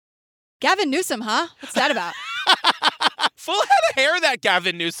Gavin Newsom, huh? What's that about? Full head of hair, that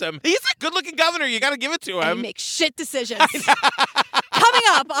Gavin Newsom. He's a good-looking governor. You got to give it to him. And he makes shit decisions. Coming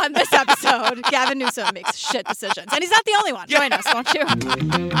up on this episode, Gavin Newsom makes shit decisions. And he's not the only one. Yeah. Join us, won't you?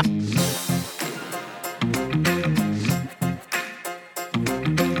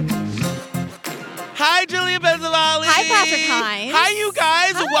 Hi, Jillian Benzavalli. Hi, Patrick Hines. Hi, you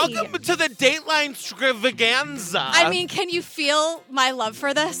guys. Hi. Welcome to the Dateline extravaganza. I mean, can you feel my love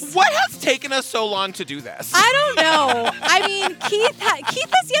for this? What has taken us so long to do this? I don't know. I mean, Keith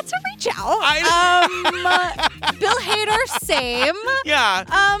has yet to reach out. Bill Hader, same. Yeah.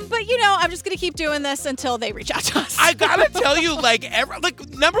 But you know, I'm just gonna keep doing this until they reach out to us. I gotta tell you,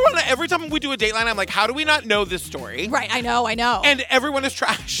 number one, every time we do a Dateline, I'm like, how do we not know this story? Right, I know. And everyone is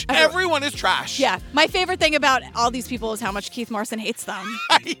trash. Everyone is trash. Yeah. My favorite thing about all these people is how much Keith Morrison hates them.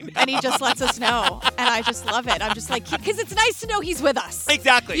 I know. And he just lets us know. And I just love it. I'm just like, because it's nice to know he's with us.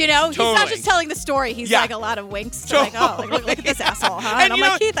 Exactly. You know, Totally. he's not just telling the story. He's like a lot of winks to like, oh, look at this asshole, huh? And I'm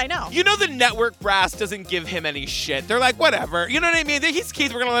like, Keith, I know. You know the network brass doesn't give him any shit. They're like, whatever. You know what I mean? He's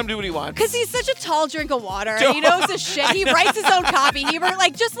Keith. We're going to let him do what he wants. Because he's such a tall drink of water. He knows his shit. He writes his own copy.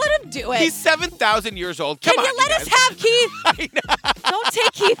 Just let him do it. He's 7,000 years old. Come Can on, you let us have Keith? I know. Don't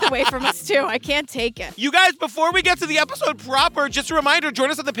take Keith away from us, too. I can't take it. You guys, before we get to the episode proper, just a reminder, join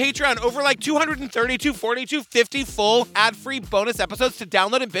us on the Patreon. Over 230, 240, 250 full ad-free bonus episodes to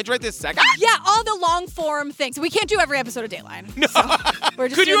download and binge right this second. Yeah, all the long-form things. We can't do every episode of Dateline. No. So we're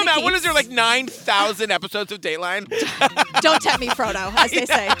just Could you doing the imagine? What is Keiths. there, 9,000 episodes of Dateline? Don't tempt me, Frodo, as they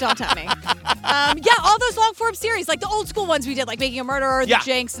say. Don't tempt me. Yeah, all those long-form series, like the old school ones we did, like Making a Murderer, The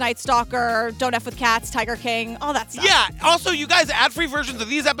Jinx, Night Stalker, Don't F with Cats, Tiger King, all that stuff. Yeah. Also, you guys, ad-free versions of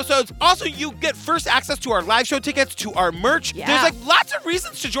these episodes. Also, you get first access to our live show tickets, to our merch. Yeah. There's lots of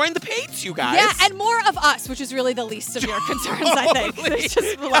reasons to join the Pates, you guys. Yeah, and more of us, which is really the least of your concerns, I think. There's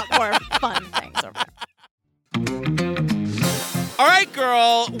just a lot more fun things over there. All right,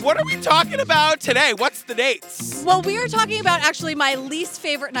 girl, what are we talking about today? What's the dates? Well, we are talking about actually my least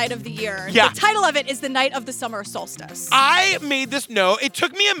favorite night of the year. Yeah. The title of it is The Night of the Summer Solstice. I made this note. It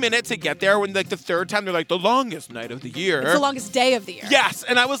took me a minute to get there when the third time they're like, the longest night of the year. It's the longest day of the year. Yes,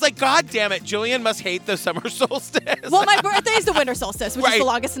 and I was like, God damn it, Jillian must hate the summer solstice. Well, my birthday is the winter solstice, which is Right. the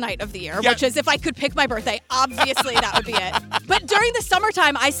longest night of the year, Yeah. which is if I could pick my birthday, obviously that would be it. But during the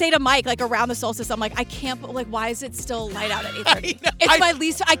summertime, I say to Mike, around the solstice, I'm like, I can't, why is it still light out at 8:30? It's my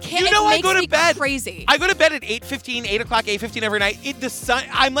least, I can't, You know, it I makes go to me bed crazy. I go to bed at 8:15, 8 o'clock, 8:15 every night. The sun,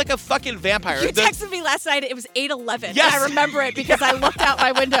 I'm like a fucking vampire. You texted me last night, it was 8:11. Yes. And I remember it because I looked out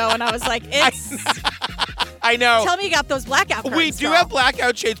my window and I was like, I know. Tell me you got those blackout curtains. We do have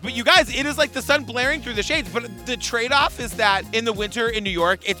blackout shades, but you guys, it is like the sun blaring through the shades. But the trade-off is that in the winter in New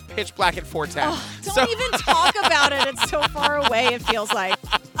York, it's pitch black at 4:10. Don't even talk about it. It's so far away, it feels like.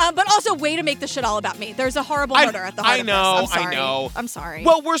 But also, way to make this shit all about me. There's a horrible murder at the heart of this. I'm sorry. I know. I'm sorry.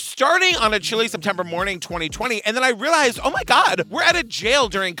 Well, we're starting on a chilly September morning 2020, and then I realized, oh my God, we're at a jail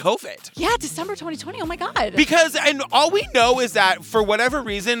during COVID. Yeah, December 2020. Oh my God. Because, and all we know is that for whatever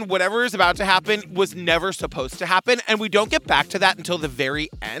reason, whatever is about to happen was never supposed to happen, and we don't get back to that until the very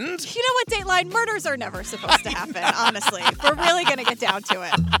end. You know what, Dateline? Murders are never supposed to happen, honestly. If we're really going to get down to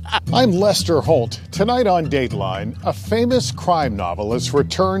it. I'm Lester Holt. Tonight on Dateline, a famous crime novelist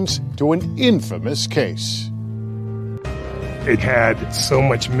returns to an infamous case. It had so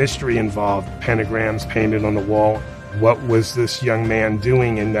much mystery involved, pentagrams painted on the wall. What was this young man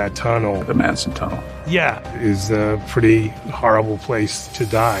doing in that tunnel? The Manson Tunnel. Yeah, it is a pretty horrible place to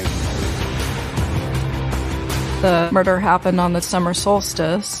die. The murder happened on the summer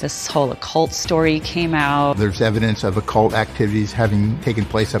solstice. This whole occult story came out. There's evidence of occult activities having taken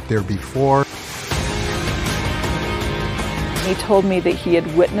place up there before. He told me that he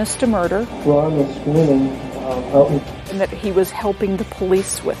had witnessed a murder. Ron was screaming, help me. And that he was helping the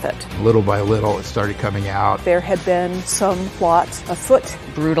police with it. Little by little, it started coming out. There had been some plots afoot.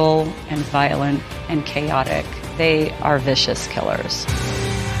 Brutal and violent and chaotic. They are vicious killers.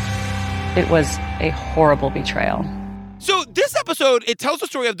 It was a horrible betrayal. So this episode, it tells the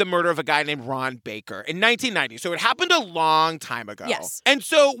story of the murder of a guy named Ron Baker in 1990. So it happened a long time ago. Yes. And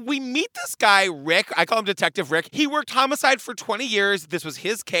so we meet this guy, Rick. I call him Detective Rick. He worked homicide for 20 years. This was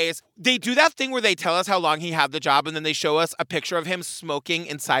his case. They do that thing where they tell us how long he had the job, and then they show us a picture of him smoking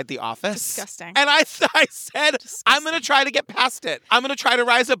inside the office. Disgusting. And I said, I'm going to try to get past it. I'm going to try to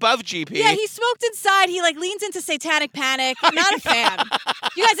rise above GP. Yeah, he smoked inside. He leans into satanic panic. Not a fan.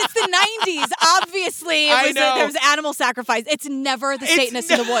 You guys, it's the 90s. Obviously, there was animal sacrifice. It's never the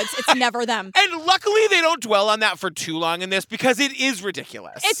Satanists in the woods. It's never them. And luckily, they don't dwell on that for too long in this because it is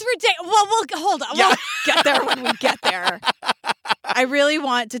ridiculous. It's ridiculous. Well, hold on. Yeah. We'll get there when we get there. I really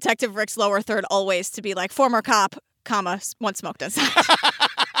want Detective Rick's lower third always to be like former cop, once smoked inside.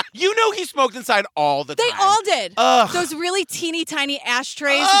 You know he smoked inside all the time. They all did. Ugh. Those really teeny tiny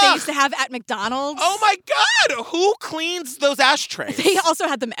ashtrays that they used to have at McDonald's. Oh my God! Who cleans those ashtrays? They also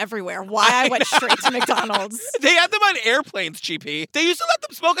had them everywhere. Why I went straight to McDonald's. They had them on airplanes, GP. They used to let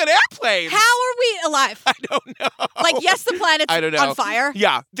them smoke on airplanes. How are we alive? I don't know. Like, yes, the planet's on fire.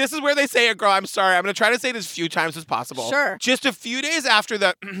 Yeah. This is where they say it, girl. I'm sorry. I'm going to try to say it as few times as possible. Sure. Just a few days after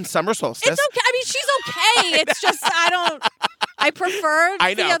the summer solstice. It's okay. I mean, she's okay. It's just, I prefer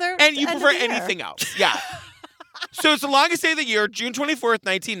the other. And you prefer anything else. Yeah. So it's the longest day of the year, June 24th,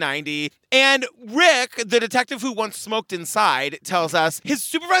 1990. And Rick, the detective who once smoked inside, tells us his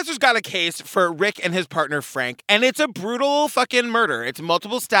supervisor's got a case for Rick and his partner, Frank. And it's a brutal fucking murder. It's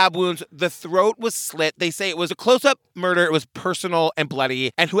multiple stab wounds. The throat was slit. They say it was a close-up murder. It was personal and bloody.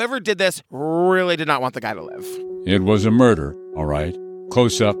 And whoever did this really did not want the guy to live. It was a murder, all right.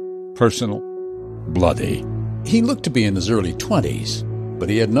 Close-up, personal, bloody. He looked to be in his early 20s, but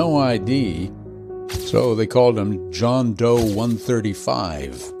he had no ID. So they called him John Doe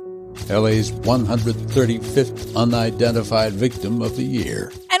 135, LA's 135th unidentified victim of the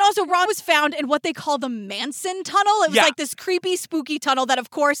year. And also, Ron was found in what they call the Manson Tunnel. It was like this creepy, spooky tunnel that, of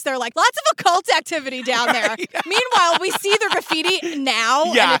course, they're like, lots of occult activity down there. Yeah. Meanwhile, we see the graffiti now,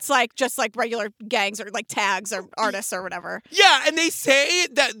 and it's like just like regular gangs or like tags or artists or whatever. Yeah, and they say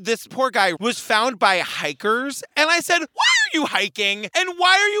that this poor guy was found by hikers. And I said, why are you hiking? And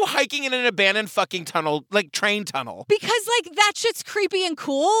why are you hiking in an abandoned fucking tunnel, like train tunnel? Because like that shit's creepy and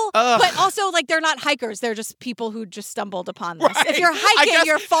cool, but also like they're not hikers. They're just people who just stumbled upon this. Right. If you're hiking,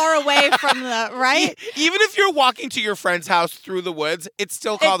 you're far away from the, right? Even if you're walking to your friend's house through the woods, it's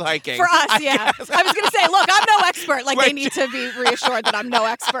still called hiking. For us, yeah. I was going to say, look, I'm no expert. Like, they need to be reassured that I'm no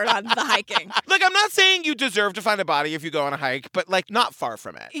expert on the hiking. Like, I'm not saying you deserve to find a body if you go on a hike, but, like, not far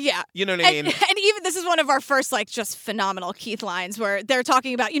from it. Yeah. You know what I mean? And even this is one of our first, like, just phenomenal Keith lines where they're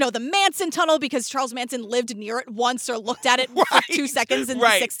talking about, you know, the Manson Tunnel because Charles Manson lived near it once or looked at it for 2 seconds in the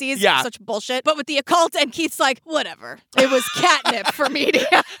 60s. Yeah. Such bullshit. But with the occult, and Keith's like, whatever. It was catnip for media.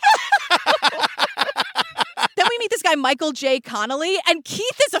 Then we meet this guy, Michael J. Connolly, and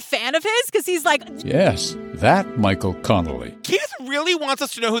Keith is a fan of his because he's like... Yes, that Michael Connolly. Keith really wants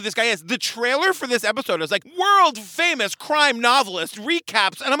us to know who this guy is. The trailer for this episode is like, world-famous crime novelist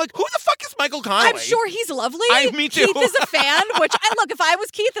recaps, and I'm like, who the fuck is Michael Connolly? I'm sure he's lovely. Me too. Keith is a fan, which, look, if I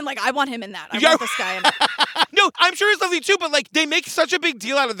was Keith, and like, I want him in that. I want this guy in it. No, I'm sure he's lovely too, but like, they make such a big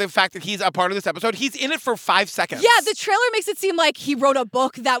deal out of the fact that he's a part of this episode. He's in it for 5 seconds. Yeah, the trailer makes it seem like he wrote a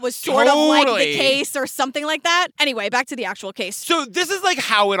book that was sort of like the case or something like that. Anyway, back to the actual case. So this is like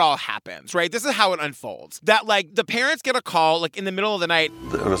how it all happens, right? This is how it unfolds. That like the parents get a call like in the middle of the night.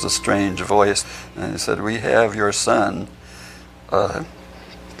 There was a strange voice, and it said, "We have your son,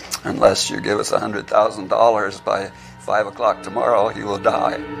 unless you give us $100,000 by 5 o'clock tomorrow, he will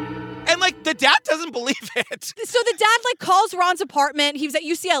die." And, like, the dad doesn't believe it. So the dad, like, calls Ron's apartment. He was at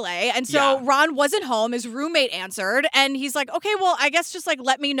UCLA, and so Ron wasn't home. His roommate answered, and he's like, okay, well, I guess just, like,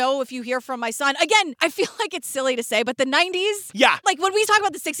 let me know if you hear from my son. Again, I feel like it's silly to say, but the 90s, like, when we talk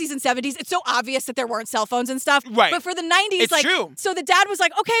about the 60s and 70s, it's so obvious that there weren't cell phones and stuff. Right. But for the 90s, it's like, true. So the dad was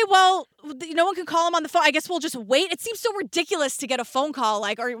like, okay, well, no one can call him on the phone. I guess we'll just wait. It seems so ridiculous to get a phone call,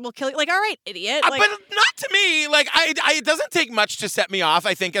 like, or we'll kill you. Like, all right, idiot. Like, but not to me. Like, it doesn't take much to set me off,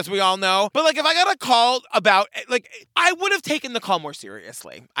 I think, as we all know. But, like, if I got a call about, like, I would have taken the call more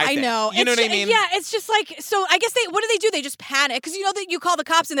seriously. I know. You know what I mean? Yeah, it's just like, so I guess what do? They just panic. Because you know that you call the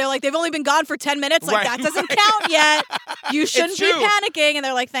cops and they're like, they've only been gone for 10 minutes. Like, that doesn't count yet. You shouldn't be panicking. And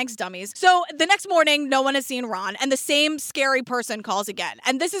they're like, thanks, dummies. So the next morning, no one has seen Ron. And the same scary person calls again.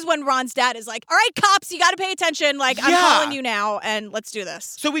 And this is when Ron's dad is like, all right, cops, you got to pay attention. Like, I'm calling you now, and let's do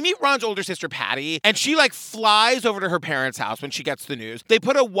this. So we meet Ron's older sister, Patty, and she, like, flies over to her parents' house when she gets the news. They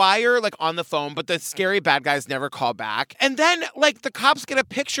put a wire, like, on the phone, but the scary bad guys never call back. And then, like, the cops get a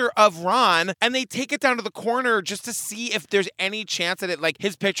picture of Ron, and they take it down to the corner just to see if there's any chance that it, like,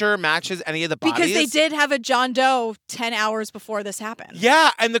 his picture matches any of the bodies. Because they did have a John Doe 10 hours before this happened.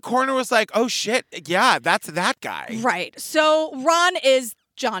 Yeah, and the coroner was like, oh, shit, yeah, that's that guy. Right. So Ron is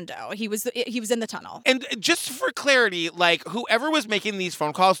John Doe. He was in the tunnel. And just for clarity, like, whoever was making these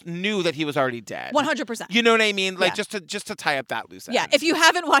phone calls knew that he was already dead. 100%. You know what I mean? Like, just to tie up that loose end. Yeah, if you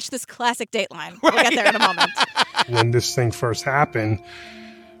haven't watched this classic Dateline, we'll get there in a moment. When this thing first happened,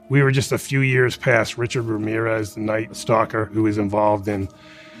 we were just a few years past Richard Ramirez, the Night Stalker, who was involved in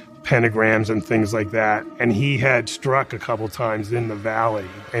pentagrams and things like that. And he had struck a couple times in the valley,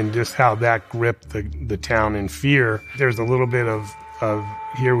 and just how that gripped the town in fear. There's a little bit of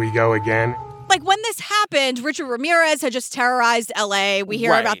here we go again. Like, when this happened, Richard Ramirez had just terrorized L.A. We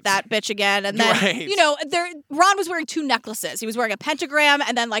hear about that bitch again. And then, you know, Ron was wearing 2 necklaces. He was wearing a pentagram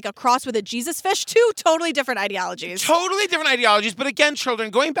and then, like, a cross with a Jesus fish. 2 totally different ideologies. Totally different ideologies. But again, children,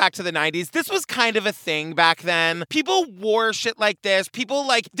 going back to the 90s, this was kind of a thing back then. People wore shit like this. People,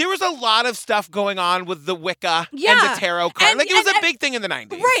 like, there was a lot of stuff going on with the Wicca and the tarot card. Like, it was a big thing in the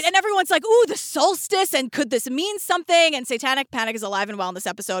 90s. Right. And everyone's like, ooh, the solstice. And could this mean something? And Satanic Panic is alive and well in this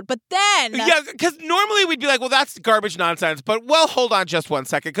episode. But then... Yeah, because normally we'd be like, well, that's garbage nonsense. But, well, hold on just one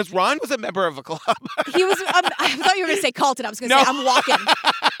second, because Ron was a member of a club. He was, I thought you were going to say cult, and I was going to say, I'm walking.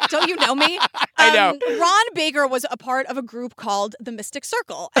 Don't you know me? I know. Ron Baker was a part of a group called the Mystic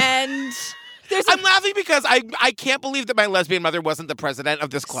Circle. And... I'm laughing because I can't believe that my lesbian mother wasn't the president of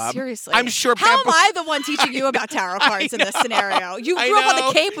this club. Seriously. I'm sure. How am I the one teaching you about tarot cards in this scenario? You grew up on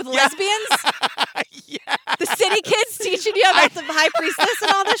the Cape with lesbians? Yeah. The city kids teaching you about the high priestess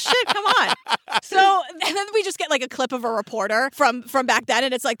and all this shit? Come on. So, and then we just get like a clip of a reporter from back then,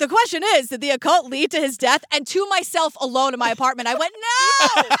 and it's like, the question is, did the occult lead to his death? And to myself alone in my apartment, I went,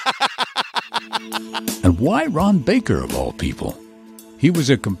 no! And why Ron Baker, of all people? He was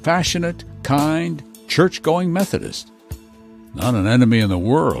a compassionate, kind, church-going Methodist. Not an enemy in the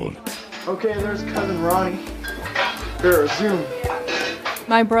world. Okay, there's Cousin Ronnie. Here, Zoom.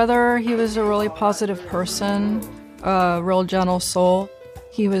 My brother, he was a really positive person, a real gentle soul.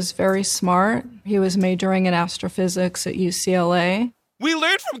 He was very smart. He was majoring in astrophysics at UCLA. We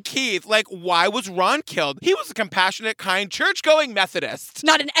learned from Keith, like, why was Ron killed? He was a compassionate, kind, church-going Methodist.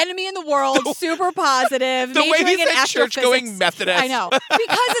 Not an enemy in the world, super positive, the way he majoring in said astrophysics. church-going Methodist. I know. Because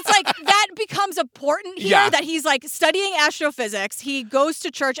it's like, that becomes important here, that he's, like, studying astrophysics. He goes to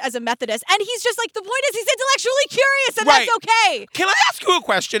church as a Methodist. And he's just like, the point is, he's intellectually curious, and that's okay. Can I ask you a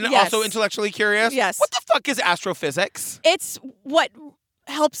question, also intellectually curious? Yes. What the fuck is astrophysics? It's what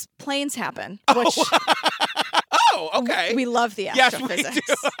helps planes happen. Which Oh, okay. We love the astrophysics.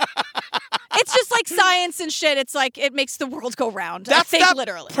 Yes, we do. It's just like science and shit. It's like, it makes the world go round. That's I think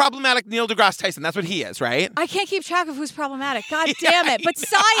literally. Problematic Neil deGrasse Tyson. That's what he is, right? I can't keep track of who's problematic. God damn it. But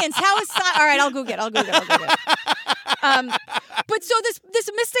science, how is science? All right, I'll Google it. But so this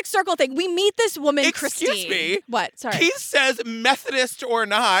Mystic Circle thing, we meet this woman, Christine. Excuse me. What? Sorry. Keith says, Methodist or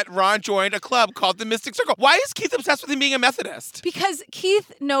not, Ron joined a club called the Mystic Circle. Why is Keith obsessed with him being a Methodist? Because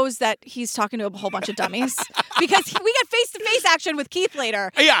Keith knows that he's talking to a whole bunch of dummies. Because we get face-to-face action with Keith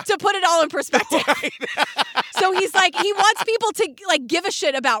later to put it all in perspective. Right. So he's like, he wants people to like give a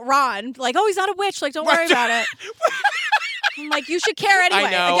shit about Ron. Like, oh, he's not a witch. Like, don't worry about it. I'm like, you should care anyway.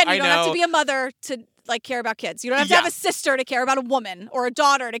 Again, you don't have to be a mother to like care about kids. You don't have to have a sister to care about a woman or a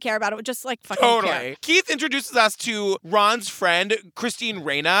daughter to care about it. Just like fucking care. Keith introduces us to Ron's friend, Christine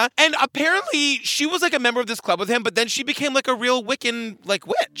Reyna. And apparently she was like a member of this club with him, but then she became like a real Wiccan like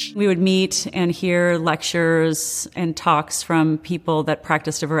witch. We would meet and hear lectures and talks from people that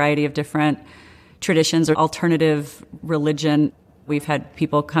practiced a variety of different traditions or alternative religion. We've had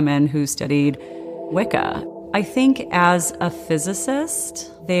people come in who studied Wicca. I think as a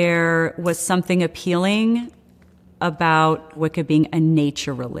physicist, there was something appealing about Wicca being a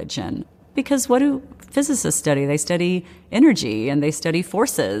nature religion. Because what do physicists study? They study energy and they study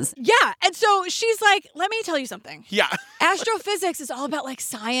forces. Yeah. And so she's like, let me tell you something. Yeah. Astrophysics is all about like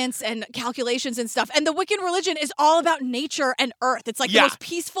science and calculations and stuff. And the Wiccan religion is all about nature and earth. It's like the most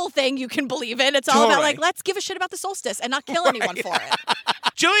peaceful thing you can believe in. It's all about like, let's give a shit about the solstice and not kill anyone for it.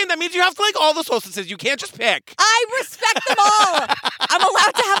 Jillian, that means you have to like all the solstices. You can't just pick. I respect them all. I'm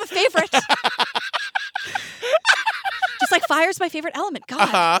allowed to have a favorite. Just like fire's my favorite element.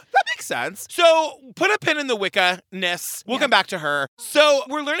 God. That makes sense. So put a pin in the Wicca-ness. We'll come back to her. So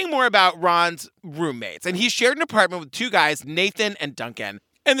we're learning more about Ron's roommates. And he shared an apartment with 2 guys, Nathan and Duncan.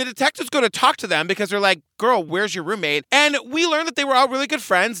 And the detectives go to talk to them because they're like, girl, where's your roommate? And we learned that they were all really good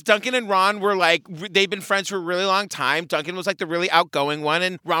friends. Duncan and Ron were like, they've been friends for a really long time. Duncan was like the really outgoing one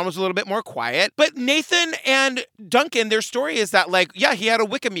and Ron was a little bit more quiet. But Nathan and Duncan, their story is that like, yeah, he had a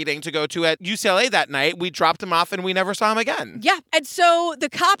Wicca meeting to go to at UCLA that night. We dropped him off and we never saw him again. Yeah. And so the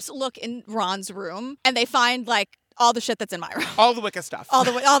cops look in Ron's room and they find like all the shit that's in my room. All the Wicca stuff. All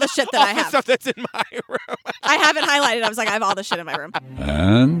the shit that I have. All the stuff that's in my room. I have it highlighted. I was like, I have all the shit in my room.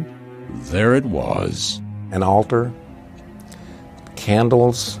 And there it was. An altar,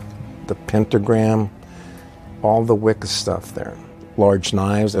 candles, the pentagram, all the Wicca stuff there. Large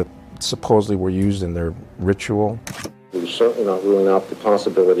knives that supposedly were used in their ritual. We're certainly not ruling out the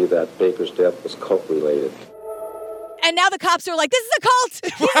possibility that Baker's death was cult-related. And now the cops are like, this is a cult.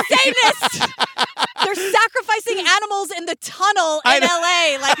 He's a Satanist. They're sacrificing animals in the tunnel in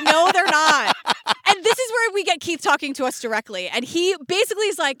LA. Like, no, they're not. And this is where we get Keith talking to us directly. And he basically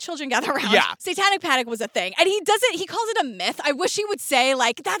is like, children gather around. Yeah. Satanic panic was a thing. And he calls it a myth. I wish he would say,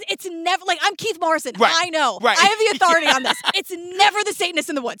 like, that it's never, like, I'm Keith Morrison. Right. I know. Right. I have the authority on this. It's never the Satanists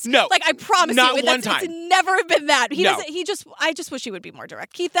in the woods. No. Like, I promise not you. one time. It's never been that. No. I just wish he would be more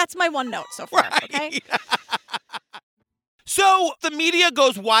direct. Keith, that's my one note so far. Right. Okay? So the media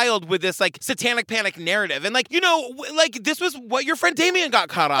goes wild with this like satanic panic narrative. And like, you know, like this was what your friend Damien got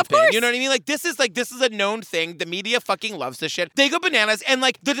caught up in. You know what I mean? Like this is a known thing. The media fucking loves this shit. They go bananas. And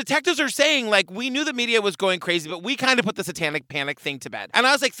like the detectives are saying like, we knew the media was going crazy, but we kind of put the satanic panic thing to bed. And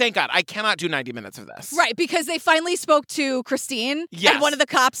I was like, thank God, I cannot do 90 minutes of this. Right. Because they finally spoke to Christine. Yes. And one of the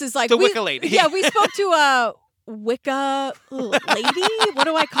cops is like, the Wicca lady. Yeah, we spoke to Wicca lady? What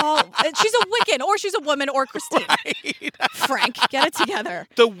do I call? She's a Wiccan, or she's a woman, or Christine. Right. Frank, get it together.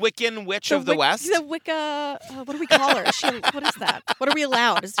 The Wiccan witch of the West? The Wicca, what do we call her? What is that? What are we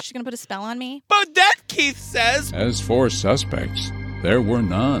allowed? Is she going to put a spell on me? But then Keith says, as for suspects, there were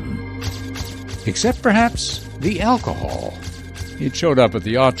none. Except perhaps the alcohol. It showed up at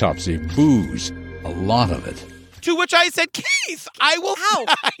the autopsy. Booze. A lot of it. to which I said, Keith, I will.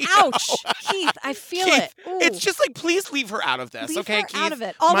 Ouch. Keith, I feel Keith, it. Ooh. It's just like, please leave her out of this, Leave okay, her Keith? out of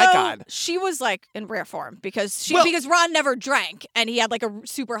it. Although, my God. she was like in rare form because Ron never drank and he had like a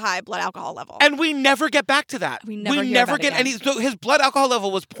super high blood alcohol level. And we never get back to that. We never get any. So his blood alcohol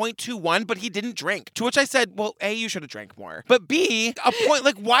level was 0.21, but he didn't drink. To which I said, well, A, you should have drank more. But B, a point,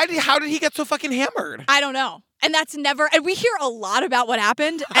 like, how did he get so fucking hammered? I don't know. And that's never, and we hear a lot about what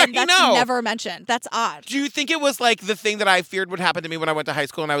happened, and that's never mentioned. That's odd. Do you think it was like the thing that I feared would happen to me when I went to high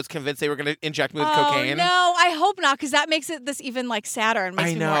school and I was convinced they were going to inject me with cocaine? No, I hope not, because that makes it this even like sadder and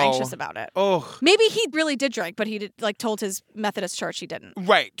makes me more anxious about it. Oh. Maybe he really did drink, but he did, like told his Methodist church he didn't.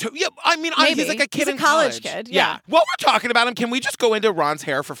 Right. Yeah, I mean, he's like a kid in college kid. Yeah. While we're talking about him, can we just go into Ron's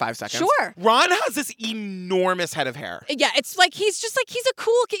hair for 5 seconds? Sure. Ron has this enormous head of hair. Yeah, it's like he's a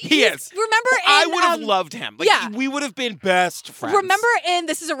cool kid. He is. Remember, I would have loved him. Like, yeah. We would have been best friends. Remember in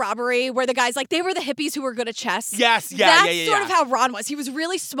This Is a Robbery where the guys, like, they were the hippies who were good at chess? Yes, That's sort of how Ron was. He was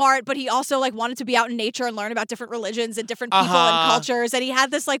really smart, but he also, like, wanted to be out in nature and learn about different religions and different people and cultures, and he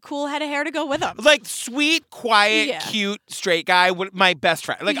had this, like, cool head of hair to go with him. Like, sweet, quiet, cute, straight guy, my best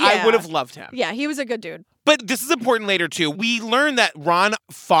friend. Like, I would have loved him. Yeah, he was a good dude. But this is important later, too. We learned that Ron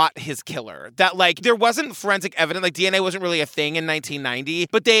fought his killer. That, like, there wasn't forensic evidence. Like, DNA wasn't really a thing in 1990.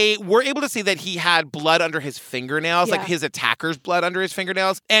 But they were able to see that he had blood under his fingernails, like his attacker's blood under his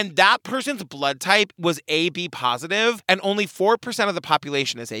fingernails. And that person's blood type was AB positive. And only 4% of the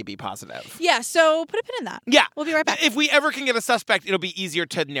population is AB positive. Yeah, so put a pin in that. Yeah. We'll be right back. If we ever can get a suspect, it'll be easier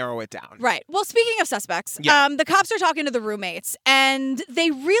to narrow it down. Right. Well, speaking of suspects, the cops are talking to the roommates. And they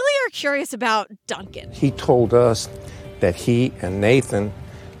really are curious about Duncan. He told us that he and Nathan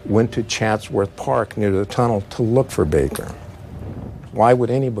went to Chatsworth Park near the tunnel to look for Baker. Why would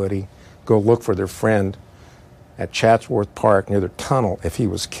anybody go look for their friend at Chatsworth Park near the tunnel if he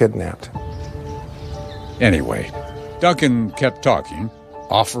was kidnapped? Anyway, Duncan kept talking,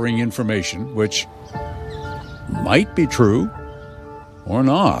 offering information which might be true or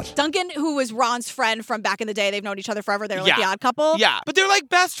not. Duncan, who was Ron's friend from back in the day, they've known each other forever. They're like the odd couple. Yeah, but they're like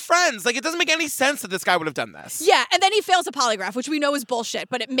best friends. Like, it doesn't make any sense that this guy would have done this. Yeah, and then he fails a polygraph, which we know is bullshit,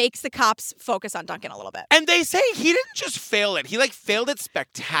 but it makes the cops focus on Duncan a little bit. And they say he didn't just fail it. He, like, failed it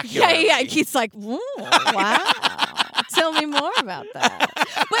spectacularly. Yeah. And Keith's like, ooh, wow. Tell me more about that.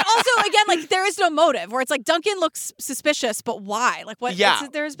 But also, again, like, there is no motive, where it's like Duncan looks suspicious, but why? Like, what? Yeah.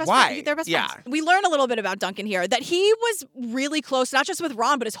 They're his best why? friends. They're best yeah. friends. We learn a little bit about Duncan here, that he was really close, not just with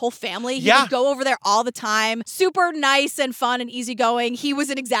Ron, but his whole family. He would go over there all the time. Super nice and fun and easygoing. He was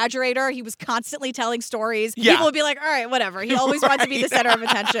an exaggerator. He was constantly telling stories. Yeah. People would be like, all right, whatever. He always wanted to be the center of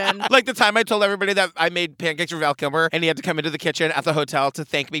attention. Like the time I told everybody that I made pancakes for Val Kilmer and he had to come into the kitchen at the hotel to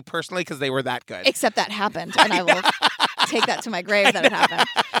thank me personally because they were that good. Except that happened, and I will take that to my grave that it happened.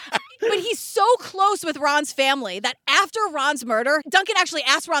 But he's so close with Ron's family that after Ron's murder, Duncan actually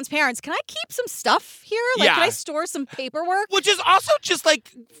asked Ron's parents, can I keep some stuff here? Like, can I store some paperwork? Which is also just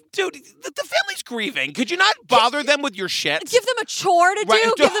like, dude, the family's grieving. Could you not bother them with your shit? Give them a chore to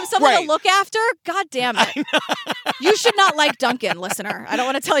do? Give them something to look after? God damn it. You should not like Duncan, listener. I don't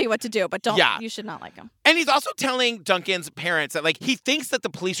want to tell you what to do, but you should not like him. And he's also telling Duncan's parents that, like, he thinks that the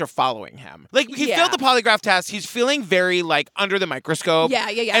police are following him. Like, he failed the polygraph test. He's feeling very, like, under the microscope. Yeah.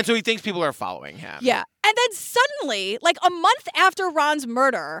 And so he thinks people are following him. Yeah. And then suddenly, like a month after Ron's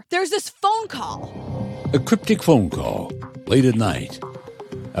murder, there's this phone call. A cryptic phone call, late at night.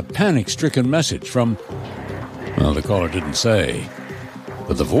 A panic-stricken message from, well, the caller didn't say.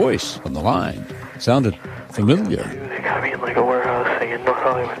 But the voice on the line sounded familiar. They got me in like a warehouse thing in North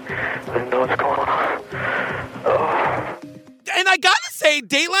Hollywood. I didn't know what's going on. Oh. And I gotta say,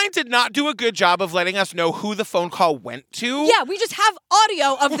 Dateline did not do a good job of letting us know who the phone call went to. Yeah, we just have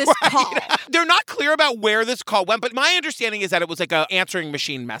audio of this call. They're not clear about where this call went, but my understanding is that it was like an answering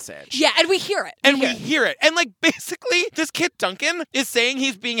machine message. Yeah, and we hear it. We hear it. And like basically, this kid Duncan is saying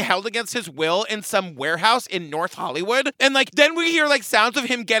he's being held against his will in some warehouse in North Hollywood. And like then we hear like sounds of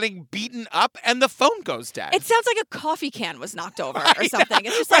him getting beaten up and the phone goes dead. It sounds like a coffee can was knocked over or something.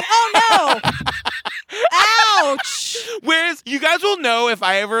 It's just like, oh no. Ouch. Whereas you guys will know if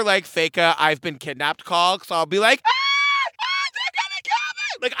I ever like fake a I've been kidnapped call, because I'll be like, they're gonna kill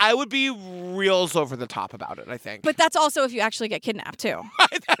me. Like I would be reals over the top about it, I think. But that's also if you actually get kidnapped too.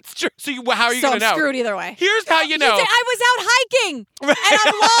 That's true. So how are you going to know? I'm screwed either way. Here's how you know. You say, I was out hiking and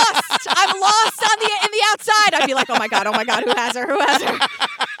I'm lost. I'm lost in the outside. I'd be like, oh my God, who has her?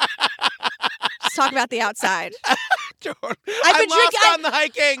 Let's talk about the outside. I'm lost on the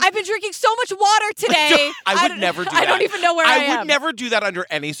hiking. I've been drinking so much water today. I would never do that. I don't even know where I am. I would never do that under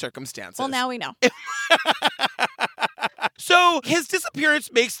any circumstances. Well, now we know. So his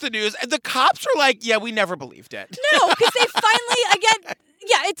disappearance makes the news, and the cops are like, yeah, we never believed it. No, because they finally, again...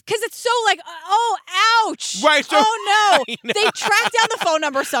 Yeah, it's because it's so like, oh, ouch. Right. So, oh, no. They track down the phone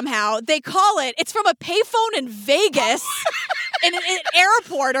number somehow. They call it. It's from a payphone in Vegas in an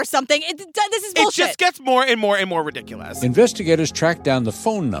airport or something. This is bullshit. It just gets more and more and more ridiculous. Investigators tracked down the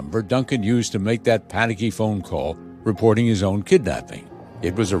phone number Duncan used to make that panicky phone call reporting his own kidnapping.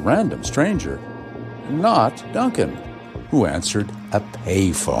 It was a random stranger, not Duncan, who answered a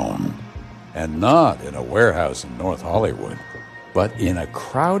payphone. And not in a warehouse in North Hollywood, but in a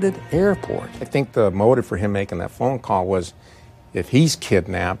crowded airport. I think the motive for him making that phone call was if he's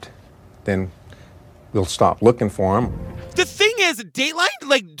kidnapped, then we'll stop looking for him. The thing is,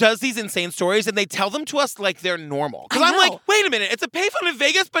 Dateline does these insane stories and they tell them to us like they're normal. Because I'm like, wait a minute, it's a payphone in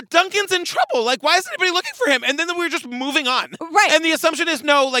Vegas, but Duncan's in trouble. Like, why isn't anybody looking for him? And then we're just moving on. Right. And the assumption is,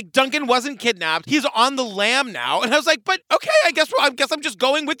 no, like Duncan wasn't kidnapped. He's on the lam now. And I was like, but okay, I guess I'm just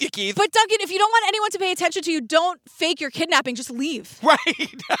going with you, Keith. But Duncan, if you don't want anyone to pay attention to you, don't fake your kidnapping. Just leave.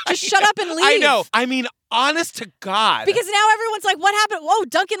 Right. Just shut up and leave. I know. I mean, honest to God. Because now everyone's like, what happened? Whoa,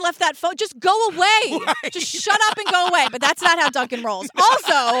 Duncan left that phone. Just go away. Right. Just shut up and go away. But that's not how Duncan rolls.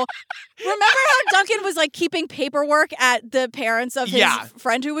 Also, remember how Duncan was like keeping paperwork at the parents of his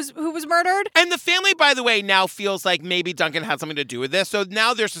friend who was murdered? And the family, by the way, now feels like maybe Duncan had something to do with this. So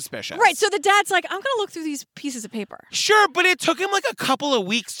now they're suspicious. Right. So the dad's like, I'm going to look through these pieces of paper. Sure, but it took him like a couple of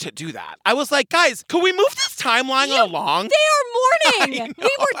weeks to do that. I was like, guys, can we move this timeline along? They are mourning. We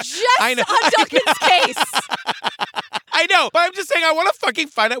were just on Duncan's case. I know, but I'm just saying I want to fucking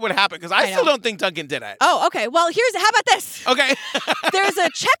find out what happened because I still don't think Duncan did it. Oh, okay. Well, how about this? Okay. There's a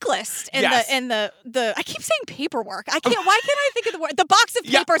checklist in the I keep saying paperwork. Why can't I think of the word? The box of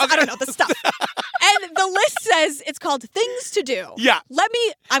papers. Okay. I don't know, the stuff. And the list says it's called things to do. Yeah.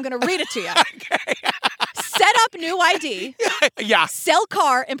 I'm going to read it to you. Okay. Set up new ID. Yeah. Sell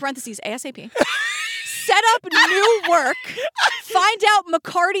car, in parentheses, ASAP. Set up new work. Find out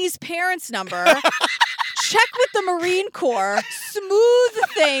McCarty's parents' number. Check with the Marine Corps. Smooth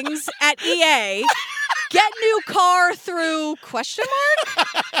things at EA. Get new car through ?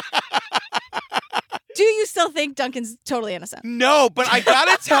 Do you still think Duncan's totally innocent? No, but I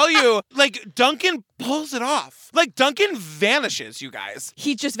gotta tell you, like, Duncan pulls it off. Like, Duncan vanishes, you guys.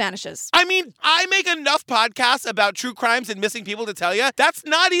 He just vanishes. I mean, I make enough podcasts about true crimes and missing people to tell you that's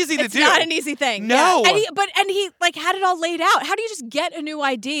not easy to do. It's not an easy thing. No. Yeah. And he like had it all laid out. How do you just get a new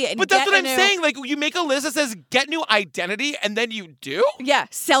ID? But that's what I'm saying. Like, you make a list that says get new identity, and then you do? Yeah.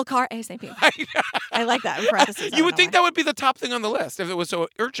 Sell car ASAP. I like that in parentheses. You would think that would be the top thing on the list if it was so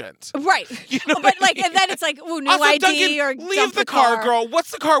urgent. Right. You know but like, and then it's like, ooh, new also, ID Duncan, or leave the car, girl.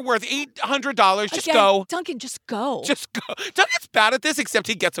 What's the car worth? $800. Just go. Duncan, just go. Just go. Duncan's bad at this, except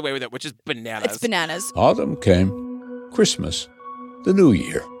he gets away with it, which is bananas. It's bananas. Autumn came, Christmas, the New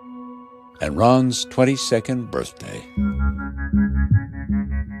Year, and Ron's 22nd birthday.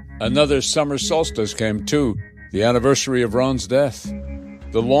 Another summer solstice came too, the anniversary of Ron's death.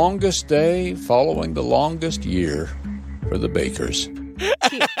 The longest day following the longest year for the Bakers.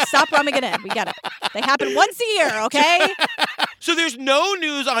 Stop rubbing it in. We get it. They happen once a year, okay? So there's no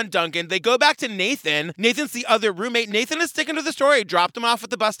news on Duncan. They go back to Nathan. Nathan's the other roommate. Nathan is sticking to the story. Dropped him off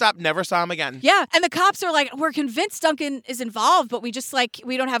at the bus stop. Never saw him again. Yeah. And the cops are like, we're convinced Duncan is involved, but we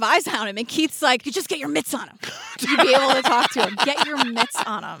don't have eyes on him. And Keith's like, you just get your mitts on him. You'd be able to talk to him. Get your mitts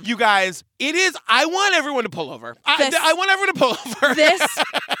on him. You guys, I want everyone to pull over. I want everyone to pull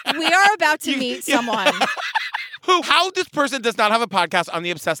over. We are about to meet someone How this person does not have a podcast on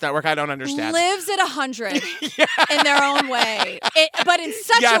the Obsessed Network, I don't understand. Lives at 100 in their own way. But in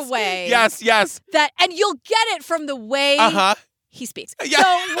such a way. Yes. And you'll get it from the way he speaks. Yeah.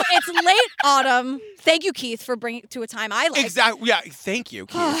 So it's late autumn. Thank you, Keith, for bringing it to a time I like. Exactly. Yeah, thank you,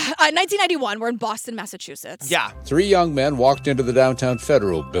 Keith. 1991, we're in Boston, Massachusetts. Yeah. 3 young men walked into the downtown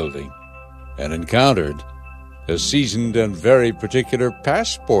Federal Building and encountered a seasoned and very particular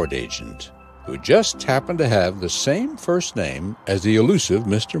passport agent who just happened to have the same first name as the elusive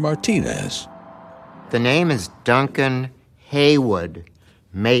Mr. Martinez. The name is Duncan Haywood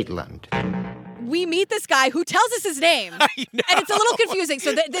Maitland. We meet this guy who tells us his name. I know. And it's a little confusing.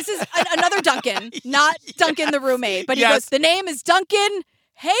 So this is another Duncan, not Duncan the roommate. But he goes, the name is Duncan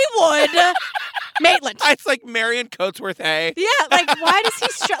Haywood Maitland. It's like Marion Coatsworth Hay. Yeah, like, why does he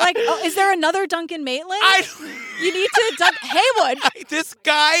is there another Duncan Maitland? You need to Haywood. This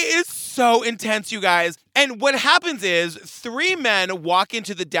guy is so intense, you guys. And what happens is 3 men walk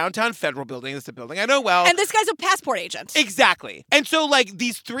into the downtown Federal Building. It's a building I know well. And this guy's a passport agent. Exactly. And so,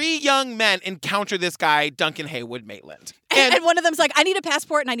 these 3 young men encounter this guy, Duncan Haywood Maitland. And one of them's like, I need a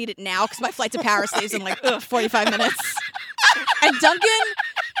passport and I need it now because my flight to Paris leaves in 45 minutes. And Duncan...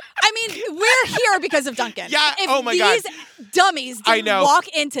 we're here because of Duncan. Yeah, if my God. these dummies didn't walk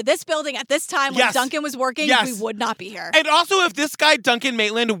into this building at this time when Duncan was working, we would not be here. And also, if this guy, Duncan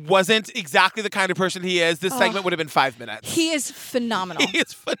Maitland, wasn't exactly the kind of person he is, this segment would have been 5 minutes. He is phenomenal. He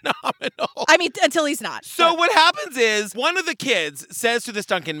is phenomenal. Until he's not. So what happens is, one of the kids says to this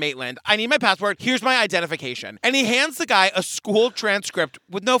Duncan Maitland, I need my passport, here's my identification. And he hands the guy a school transcript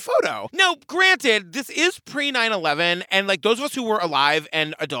with no photo. Now, granted, this is pre-9/11, and those of us who were alive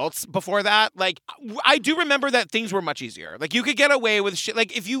and adults before that, I do remember that things were much easier. You could get away with shit.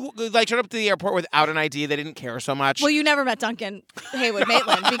 If you showed up to the airport without an ID, they didn't care so much. Well, you never met Duncan Haywood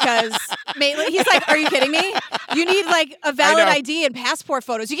Maitland because Maitland, he's like, are you kidding me? You need a valid ID and passport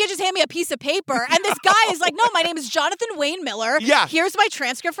photos. You can't just hand me a piece of paper. And this guy is like, no, my name is Jonathan Wayne Miller. Yeah. Here's my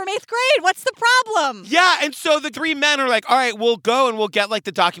transcript from 8th grade. What's the problem? Yeah, and so the 3 men are like, all right, we'll go and we'll get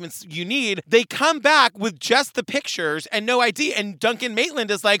the documents you need. They come back with just the pictures and no ID. And Duncan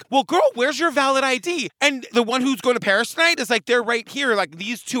Maitland is like, well, girl, where's your valid ID? And the one who's going to Paris tonight is like, they're right here.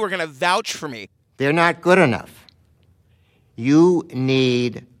 These 2 are going to vouch for me. They're not good enough. You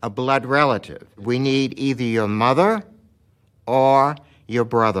need a blood relative. We need either your mother or your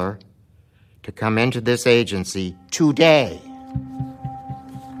brother to come into this agency today.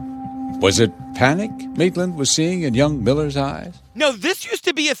 Was it panic Maitland was seeing in young Miller's eyes? No, this used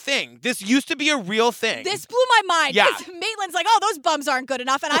to be a thing. This used to be a real thing. This blew my mind. Yeah. Because Maitland's like, those bums aren't good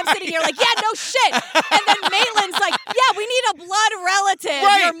enough. And I'm sitting here like, yeah, no shit. And then Maitland's like, yeah, we need a blood relative.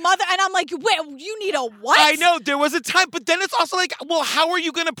 Right. Your mother. And I'm like, wait, you need a what? I know, there was a time. But then it's also well, how are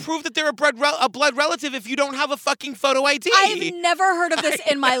you going to prove that they're a blood relative if you don't have a fucking photo ID? I've never heard of this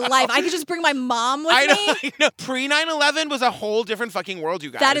in my life. I could just bring my mom with me. I know. Pre-9/11 was a whole different fucking world,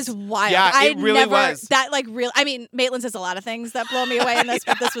 you guys. That is wild. Yeah, it really was. That Maitland says a lot of things that blow me away in this,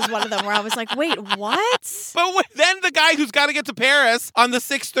 but this was one of them where I was like, wait, what? But then the guy who's got to get to Paris on the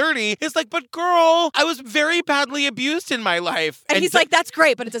 6:30 is like, but girl, I was very badly abused in my life. And he's like, that's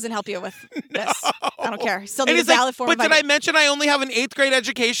great, but it doesn't help you with this. I don't care. Still need a valid form of ID. But did I mention I only have an 8th grade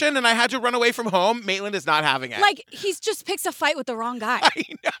education and I had to run away from home? Maitland is not having it. He's just picks a fight with the wrong guy.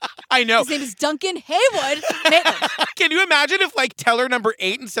 I know. His name is Duncan Haywood Maitland. Can you imagine if teller number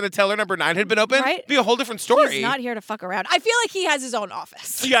 8 instead of teller number 9 had been open? Right? It'd be a whole different story. He's not here to fuck around. I feel like he has his own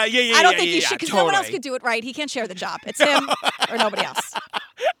office. Yeah. I don't think he should, because totally. no one else could do it right. He can't share the job. It's him or nobody else.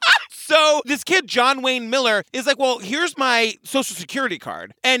 So this kid, John Wayne Miller, is like, well, here's my Social Security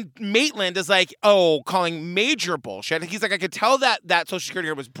card. And Maitland is like, calling major bullshit. He's like, I could tell that Social Security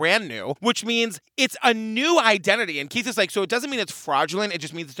card was brand new, which means it's a new identity. And Keith is like, so it doesn't mean it's fraudulent. It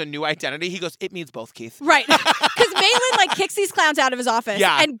just means it's a new identity. He goes, it means both, Keith. Right. Because Maitland kicks these clowns out of his office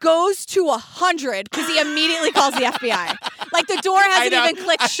and goes to 100 because he immediately calls the FBI. The door hasn't even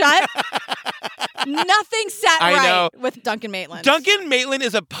clicked shut. Nothing sat right with Duncan Maitland. Duncan Maitland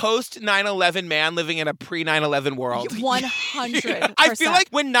is a post-9/11 man living in a pre-9/11 world. 100%. I feel like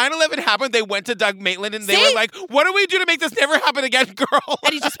when 9/11 happened, they went to Doug Maitland and they were like, what do we do to make this never happen again, girl?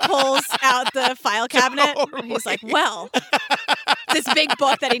 And he just pulls out the file cabinet. Totally. He's like, well, this big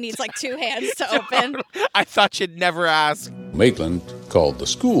book that he needs 2 hands to open. I thought you'd never ask. Maitland called the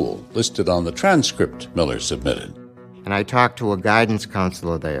school listed on the transcript Miller submitted. And I talked to a guidance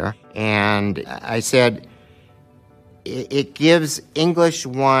counselor there, and I said, it gives English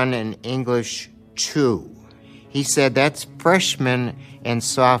 1 and English 2. He said, that's freshman and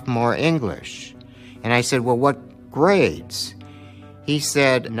sophomore English. And I said, well, what grades? He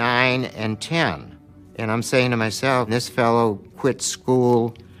said 9 and 10. And I'm saying to myself, this fellow quit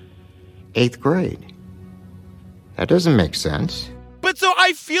school 8th grade. That doesn't make sense. But so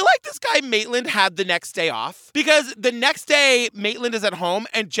I feel like this guy Maitland had the next day off because the next day Maitland is at home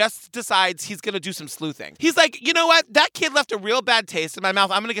and just decides he's going to do some sleuthing. He's like, you know what? That kid left a real bad taste in my mouth.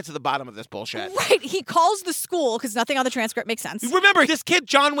 I'm going to get to the bottom of this bullshit. Right. He calls the school because nothing on the transcript makes sense. Remember, this kid,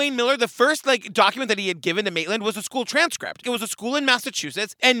 John Wayne Miller, the first document that he had given to Maitland was a school transcript. It was a school in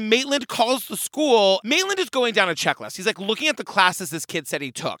Massachusetts, and Maitland calls the school. Maitland is going down a checklist. He's looking at the classes this kid said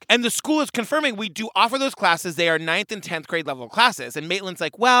he took. And the school is confirming we do offer those classes. They are 9th and 10th grade level classes. And Maitland's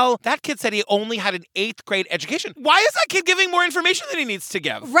like, well, that kid said he only had an 8th grade education. Why is that kid giving more information than he needs to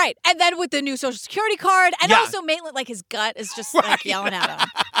give? Right. And then with the new Social Security card, and also Maitland, his gut is just yelling at him.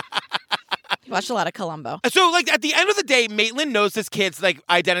 He watched a lot of Columbo. So, at the end of the day, Maitland knows this kid's,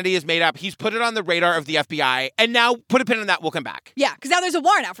 identity is made up. He's put it on the radar of the FBI, and now put a pin in that, we'll come back. Yeah, because now there's a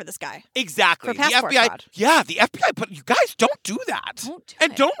warrant out for this guy. Exactly. For passport fraud. Yeah, the FBI you guys, don't do that.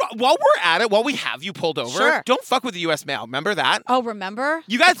 While we're at it, while we have you pulled over, don't fuck with the U.S. mail. Remember that? Oh, remember?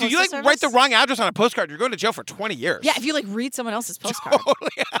 You guys, if you, write the wrong address on a postcard, you're going to jail for 20 years. Yeah, if you, read someone else's postcard.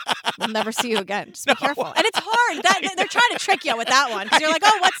 Totally. We'll never see you again. Just be careful. And it's hard. They're trying to trick you with that one. Because you're like,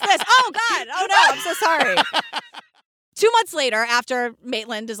 oh, what's this? Oh, God. Oh, no, I'm so sorry. 2 months later, after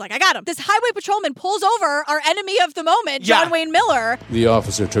Maitland is like, I got him, this highway patrolman pulls over our enemy of the moment, John Wayne Miller. The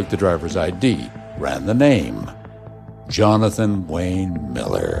officer took the driver's ID, ran the name. Jonathan Wayne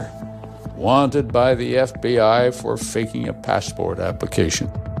Miller. Wanted by the FBI for faking a passport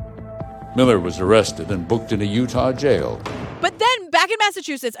application. Miller was arrested and booked in a Utah jail. But then, back in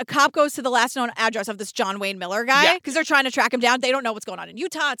Massachusetts, a cop goes to the last known address of this John Wayne Miller guy because they're trying to track him down. They don't know what's going on in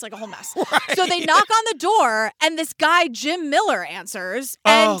Utah. It's a whole mess. Right. So they knock on the door, and this guy, Jim Miller, answers.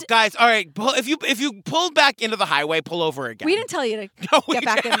 And guys, all right. If you pulled back into the highway, pull over again. We didn't tell you to get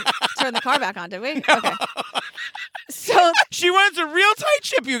back and turn the car back on, did we? No. Okay. So she runs a real tight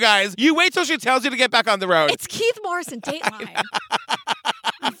ship, you guys. You wait till she tells you to get back on the road. It's Keith Morrison, Dateline.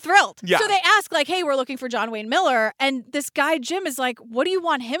 I'm thrilled. Yeah. So they ask, hey, we're looking for John Wayne Miller. And this guy, Jim, is like, what do you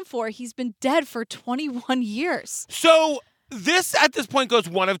want him for? He's been dead for 21 years. So this, at this point, goes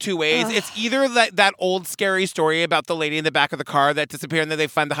one of two ways. Ugh. It's either that old scary story about the lady in the back of the car that disappeared and then they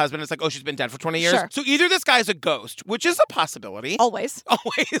find the husband. It's like, oh, she's been dead for 20 years. Sure. So either this guy's a ghost, which is a possibility. Always.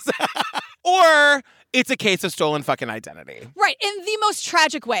 Or it's a case of stolen fucking identity. Right, in the most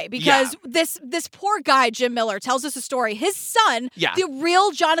tragic way, because this poor guy, Jim Miller, tells us a story. His son, the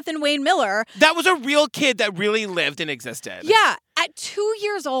real Jonathan Wayne Miller. That was a real kid that really lived and existed. Yeah. At 2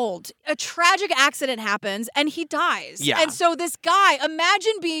 years old, a tragic accident happens and he dies. Yeah. And so this guy,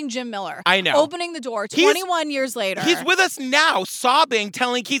 imagine being Jim Miller. I know. Opening the door 21 years later. He's with us now, sobbing,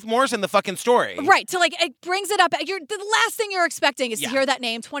 telling Keith Morrison the fucking story. Right. So, it brings it up. The last thing you're expecting is to hear that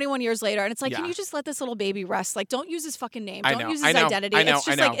name 21 years later. And it's like, can you just let this little baby rest? Don't use his fucking name. Don't use his identity. It's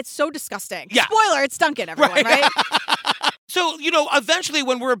just it's so disgusting. Yeah. Spoiler, it's Duncan, everyone, right? So, eventually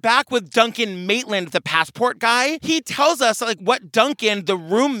when we're back with Duncan Maitland, the passport guy, he tells us, what Duncan, the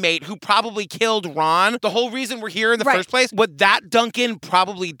roommate who probably killed Ron, the whole reason we're here in the first place, what that Duncan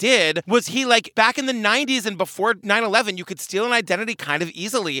probably did was he, back in the 90s and before 9/11, you could steal an identity kind of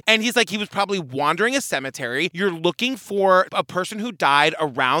easily. And he's he was probably wandering a cemetery. You're looking for a person who died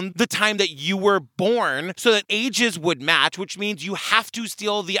around the time that you were born so that ages would match, which means you have to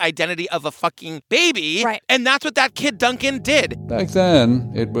steal the identity of a fucking baby. Right. And that's what that kid Duncan did. Back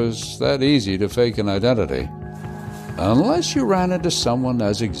then, it was that easy to fake an identity. Unless you ran into someone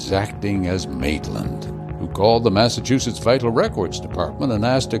as exacting as Maitland, who called the Massachusetts Vital Records Department and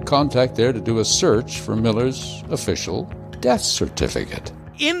asked a contact there to do a search for Miller's official death certificate.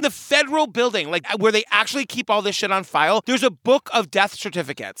 In the federal building, where they actually keep all this shit on file, there's a book of death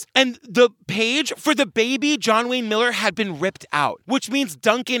certificates. And the page for the baby John Wayne Miller had been ripped out, which means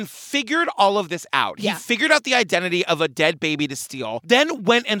Duncan figured all of this out. Yeah. He figured out the identity of a dead baby to steal, then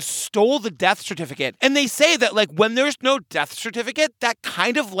went and stole the death certificate. And they say that, when there's no death certificate, that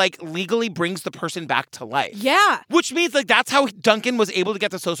kind of, legally brings the person back to life. Yeah. Which means, that's how Duncan was able to get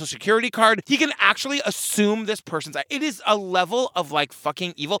the Social Security card. He can actually assume this person's... It is a level of,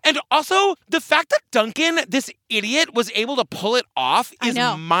 fucking evil. And also, the fact that Duncan, this idiot, was able to pull it off is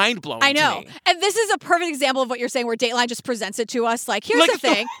mind-blowing. I know. To me. And this is a perfect example of what you're saying, where Dateline just presents it to us. Here's the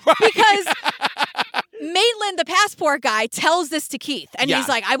thing. Because Maitland, the passport guy, tells this to Keith. And he's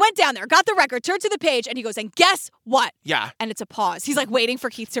like, I went down there, got the record, turned to the page, and he goes, and guess what? Yeah. And it's a pause. He's waiting for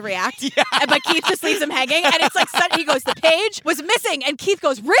Keith to react. Yeah. But Keith just leaves him hanging. And it's he goes, the page was missing. And Keith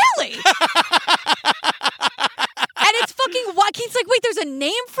goes, really? And it's fucking what? Keith's like, wait, there's a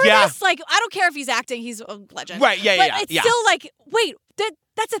name for this? I don't care if he's acting. He's a legend. Right, yeah. But it's still wait,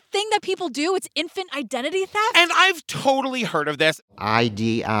 That's a thing that people do. It's infant identity theft. And I've totally heard of this.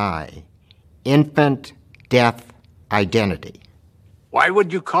 IDI, infant death identity. Why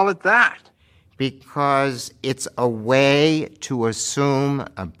would you call it that? Because it's a way to assume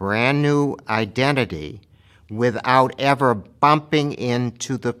a brand new identity without ever bumping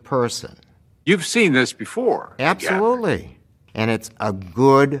into the person. You've seen this before. Absolutely. And it's a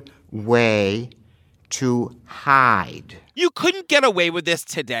good way to hide. You couldn't get away with this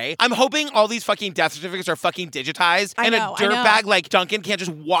today. I'm hoping all these fucking death certificates are fucking digitized. And a dirtbag like Duncan can't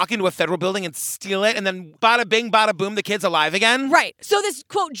just walk into a federal building and steal it and then bada bing, bada boom, the kid's alive again. Right. So this,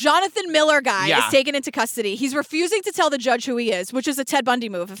 quote, Jonathan Miller guy is taken into custody. He's refusing to tell the judge who he is, which is a Ted Bundy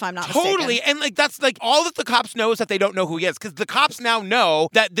move, if I'm not mistaken. Totally. And like that's like all that the cops know is that they don't know who he is because the cops now know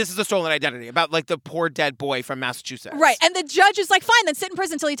that this is a stolen identity about like the poor dead boy from Massachusetts. Right. And the judge is like, fine, then sit in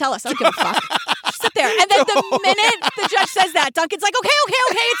prison until you tell us. I don't give a fuck. Just sit there. And then the minute the judge says that, Duncan's like, okay,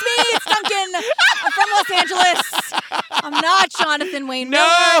 it's me. It's Duncan. I'm from Los Angeles. I'm not Jonathan Wayne Miller.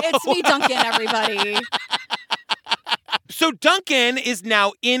 It's me, Duncan, everybody. So Duncan is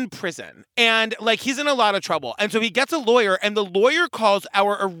now in prison and like he's in a lot of trouble. And so he gets a lawyer and the lawyer calls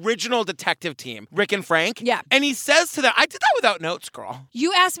our original detective team, Rick and Frank. Yeah. And he says to them, I did that without notes, girl.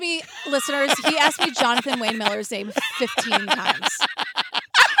 You asked me, listeners, he asked me Jonathan Wayne Miller's name 15 times.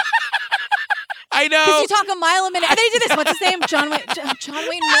 I know. Because you talk a mile a minute. And then he did this. What's his name? John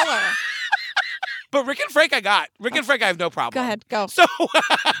Wayne Miller. But Rick and Frank, Rick and Frank, I have no problem. Go ahead, go. So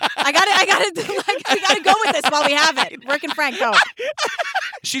I gotta go with this while we have it. Rick and Frank, go.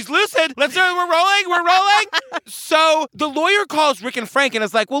 She's lucid. Let's do it. We're rolling. So the lawyer calls Rick and Frank and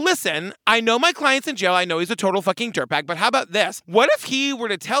is like, well, listen, I know my client's in jail. I know he's a total fucking dirtbag, but how about this? What if he were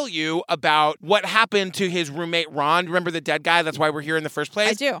to tell you about what happened to his roommate, Ron? Remember the dead guy? That's why we're here in the first place?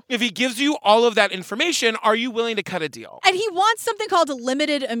 I do. If he gives you all of that information, are you willing to cut a deal? And he wants something called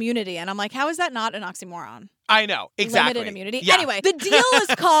limited immunity. And I'm like, how is that not an oxymoron? I know, exactly. Limited immunity. Yeah. Anyway, the deal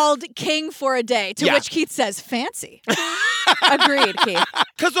is called King for a Day, to which Keith says, fancy. Agreed, Keith.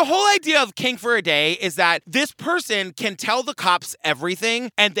 Because the whole idea of King for a Day is that this person can tell the cops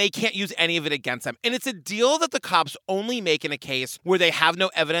everything and they can't use any of it against them. And it's a deal that the cops only make in a case where they have no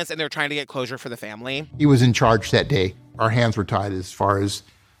evidence and they're trying to get closure for the family. He was in charge that day. Our hands were tied as far as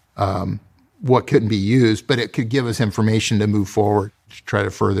what couldn't be used, but it could give us information to move forward to try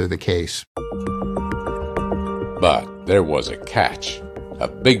to further the case. But there was a catch, a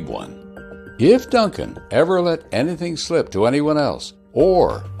big one. If Duncan ever let anything slip to anyone else,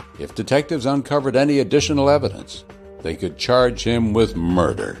 or if detectives uncovered any additional evidence, they could charge him with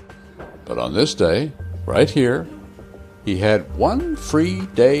murder. But on this day, right here, he had one free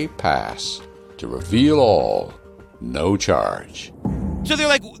day pass to reveal all, no charge. So they're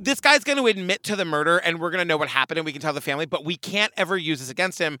like, this guy's going to admit to the murder and we're going to know what happened and we can tell the family, but we can't ever use this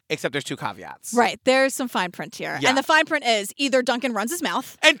against him, except there's two caveats. Right. There's some fine print here. Yeah. And the fine print is either Duncan runs his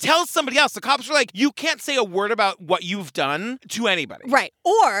mouth. And tells somebody else. The cops are like, you can't say a word about what you've done to anybody. Right.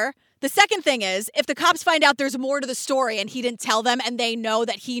 Or the second thing is, if the cops find out there's more to the story and he didn't tell them and they know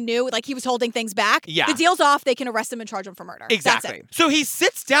that he knew, like he was holding things back, the deal's off, they can arrest him and charge him for murder. Exactly. That's it. So he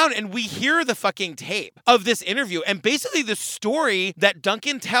sits down and we hear the fucking tape of this interview. And basically the story that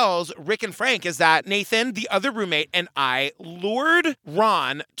Duncan tells Rick and Frank is that Nathan, the other roommate, and I lured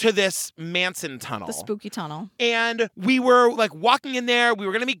Ron to this Manson tunnel. The spooky tunnel. And we were like walking in there. We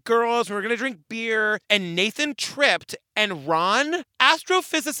were going to meet girls. We were going to drink beer. And Nathan tripped. And Ron,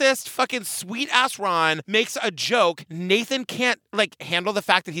 astrophysicist, fucking sweet-ass Ron, makes a joke. Nathan can't, like, handle the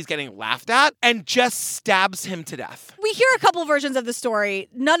fact that he's getting laughed at and just stabs him to death. We hear a couple versions of the story.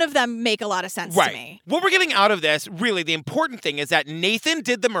 None of them make a lot of sense to me. What we're getting out of this, really, the important thing is that Nathan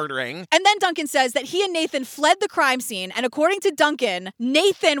did the murdering. And then Duncan says that he and Nathan fled the crime scene. And according to Duncan,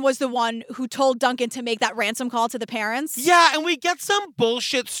 Nathan was the one who told Duncan to make that ransom call to the parents. Yeah, and we get some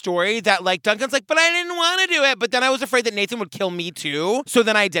bullshit story that, like, Duncan's like, but I didn't want to do it. But then I was afraid that Nathan would kill me too, so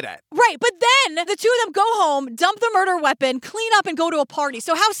then I did it. Right, but then the two of them go home, dump the murder weapon, clean up, and go to a party.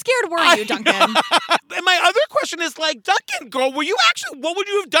 So how scared were you, Duncan? And my other question is, like, Duncan, girl, were you actually, what would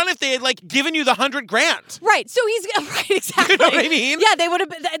you have done if they had, like, given you the $100,000? Right, so he's, right, exactly. You know what I mean? Yeah, they would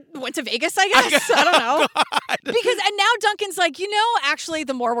have went to Vegas, I guess. I don't know. Because, and now Duncan's like, actually,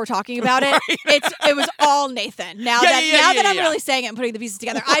 the more we're talking about it, it was all Nathan. Now that I'm really saying it and putting the pieces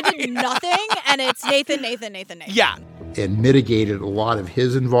together, I did nothing, and it's Nathan. Yeah. It mitigated a lot of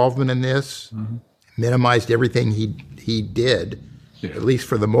his involvement in this, minimized everything he did, at least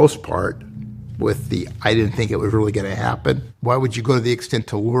for the most part, with the, I didn't think it was really going to happen. Why would you go to the extent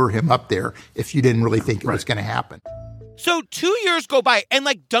to lure him up there if you didn't really think it was going to happen? So 2 years go by, and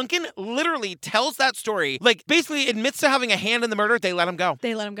like Duncan literally tells that story, like basically admits to having a hand in the murder. They let him go.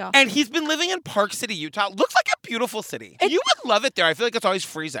 And he's been living in Park City, Utah. Looks like a beautiful city. You would love it there. I feel like it's always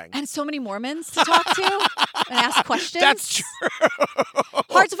freezing. And so many Mormons to talk to and ask questions. That's true.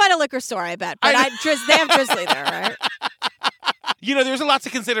 Hard to find a liquor store, I bet. But they have Drizzly there, right? You know, there's a lot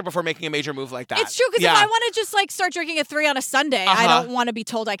to consider before making a major move like that. It's true, because if I want to just like start drinking at 3 on a Sunday, I don't want to be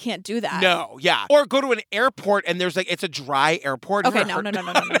told I can't do that. No, yeah. Or go to an airport and there's like, it's a dry airport. Okay, no. Nope.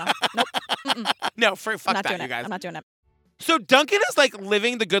 No, fuck I'm not that, doing you it. guys. I'm not doing it. So Duncan is like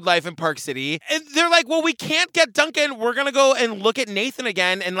living the good life in Park City. And they're like, well, we can't get Duncan. We're going to go and look at Nathan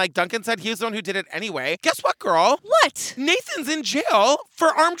again. And like Duncan said, he was the one who did it anyway. Guess what, girl? What? Nathan's in jail for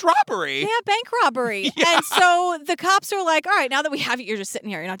armed robbery. Yeah, bank robbery. Yeah. And so the cops are like, all right, now that we have you, you're just sitting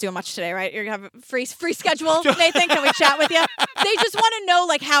here. You're not doing much today, right? You're going to have a free schedule, Nathan. Can we chat with you? They just want to know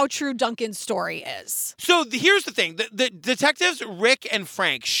like how true Duncan's story is. So here's the thing. The detectives, Rick and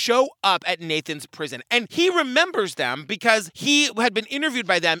Frank, show up at Nathan's prison. And he remembers them because he had been interviewed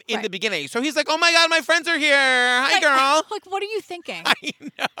by them in the beginning. So he's like, oh my God, my friends are here. Hi, girl. Like, what are you thinking? I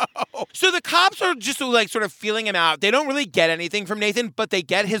know. So the cops are just like sort of feeling him out. They don't really get anything from Nathan, but they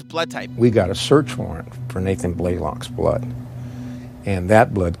get his blood type. We got a search warrant for Nathan Blaylock's blood, and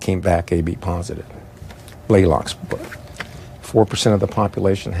that blood came back AB positive. Blaylock's blood. 4% of the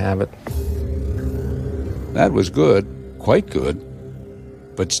population have it. That was good, quite good,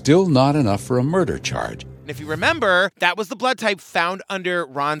 but still not enough for a murder charge. And if you remember, that was the blood type found under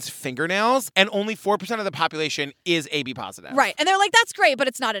Ron's fingernails, and only 4% of the population is AB positive. Right. And they're like, that's great, but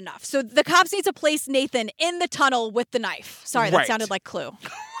it's not enough. So the cops need to place Nathan in the tunnel with the knife. Sorry, that sounded like Clue.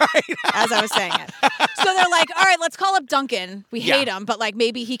 As I was saying it. So they're like, all right, let's call up Duncan. We hate him, but like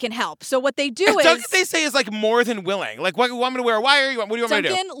maybe he can help. So what they do is Duncan, they say, is like more than willing. Like, what, you want me to wear a wire? What do you want me to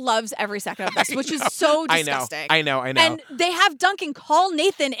do? Duncan loves every second of this, which is so disgusting. I know. And they have Duncan call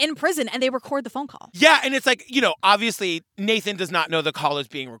Nathan in prison, and they record the phone call. Yeah, and it's like, you know, obviously Nathan does not know the call is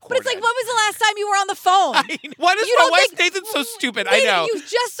being recorded. But it's like, when was the last time you were on the phone? Why is Nathan so stupid? I know. You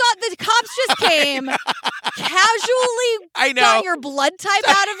just saw the cops just came, casually got your blood type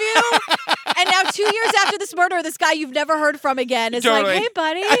out of you, and now 2 years after this murder, this guy you've never heard from again is like, hey,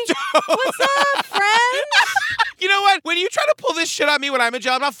 buddy, what's up, friend? You know what? When you try to pull this shit on me when I'm in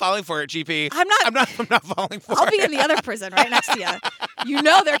jail, I'm not falling for it, GP. I'm not falling for it. I'll be in the other prison right next to you. You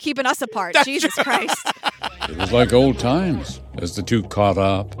know they're keeping us apart. That's Jesus true. Christ. It was like old times as the two caught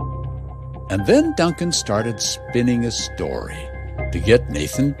up. And then Duncan started spinning a story to get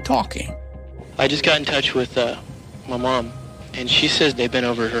Nathan talking. I just got in touch with my mom, and she says they've been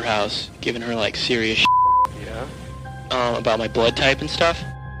over at her house, giving her like serious about my blood type and stuff.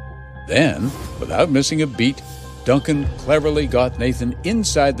 Then, without missing a beat, Duncan cleverly got Nathan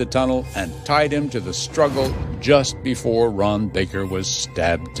inside the tunnel and tied him to the struggle just before Ron Baker was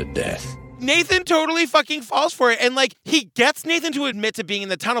stabbed to death. Nathan totally fucking falls for it. And like, he gets Nathan to admit to being in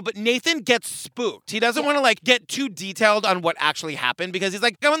the tunnel, but Nathan gets spooked. He doesn't want to like get too detailed on what actually happened because he's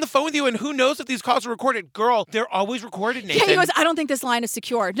like, I'm on the phone with you and who knows if these calls are recorded. Girl, they're always recorded, Nathan. Yeah, he goes, I don't think this line is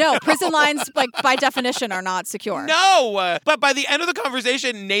secure. No, prison lines, like by definition, are not secure. No, but by the end of the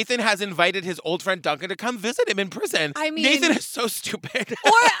conversation, Nathan has invited his old friend Duncan to come visit him in prison. I mean, Nathan is so stupid.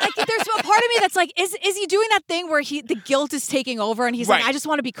 Or like, there's a part of me that's like, is he doing that thing where the guilt is taking over and he's like, I just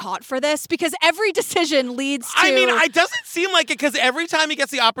want to be caught for this? Because every decision leads to... I mean, it doesn't seem like it because every time he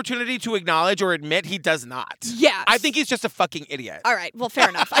gets the opportunity to acknowledge or admit, he does not. Yes. I think he's just a fucking idiot. All right, well, fair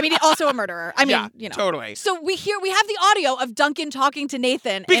enough. I mean, also a murderer. I mean, you know. Totally. So we have the audio of Duncan talking to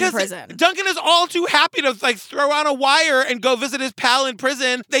Nathan in prison. Duncan is all too happy to like throw on a wire and go visit his pal in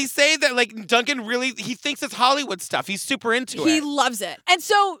prison. They say that like Duncan really, he thinks it's Hollywood stuff. He's super into it. He loves it. And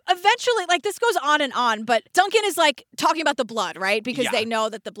so eventually, like this goes on, but Duncan is like talking about the blood, right? Because they know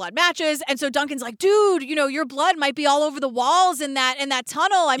that the blood matches. And so Duncan's like, dude, you know, your blood might be all over the walls in that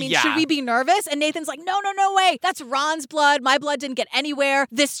tunnel. I mean, should we be nervous? And Nathan's like, no way. That's Ron's blood. My blood didn't get anywhere.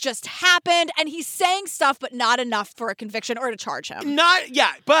 This just happened. And he's saying stuff, but not enough for a conviction or to charge him.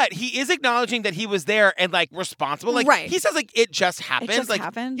 But he is acknowledging that he was there and like responsible. Like he says like it just happened. It just like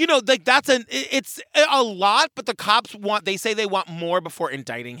happened. You know, like it's a lot, but the cops they say they want more before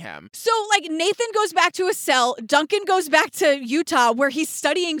indicting him. So like Nathan goes back to his cell. Duncan goes back to Utah where he's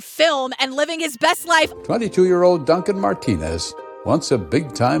studying film and living his best life. 22-year-old Duncan Martinez, once a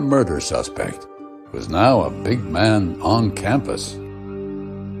big-time murder suspect, was now a big man on campus.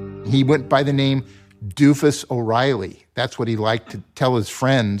 He went by the name Doofus O'Reilly. That's what he liked to tell his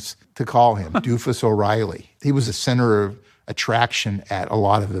friends to call him, Doofus O'Reilly. He was a center of attraction at a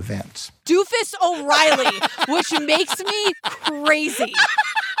lot of events. Doofus O'Reilly, which makes me crazy.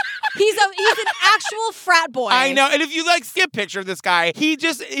 He's an actual frat boy. I know. And if you see a picture of this guy, he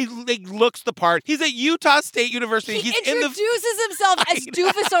looks the part. He's at Utah State University. He introduces himself as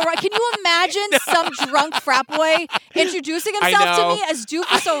Doofus O'Reilly. Can you imagine some drunk frat boy introducing himself to me as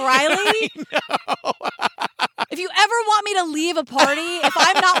Doofus O'Reilly? If you ever want me to leave a party, if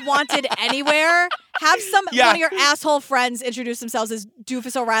I'm not wanted anywhere, have one of your asshole friends introduce themselves as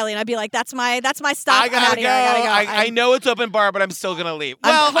Doofus O'Reilly, and I'd be like, "That's my stop. I gotta go. I know it's open bar, but I'm still gonna leave.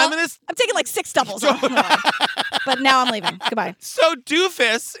 I'm taking 6 doubles, but now I'm leaving. Goodbye. So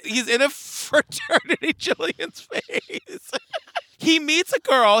Doofus, he's in a fraternity. Jillian's face. He meets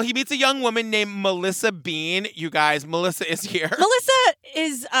a young woman named Melissa Bean. You guys, Melissa is here. Melissa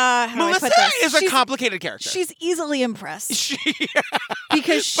is a complicated character. She's easily impressed.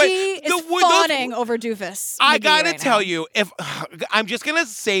 Because she is fawning over Doofus. I gotta tell you, if I'm just gonna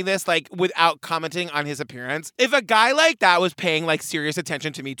say this without commenting on his appearance, if a guy like that was paying serious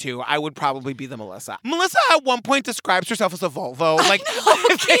attention to me too, I would probably be the Melissa. Melissa at one point describes herself as a Volvo.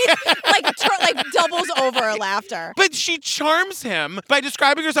 Doubles over laughter. But she charms him by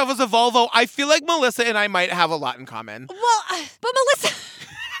describing herself as a Volvo. I feel like Melissa and I might have a lot in common. Well, but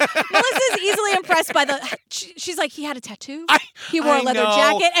Melissa's easily impressed by she's like, he had a tattoo. He wore a leather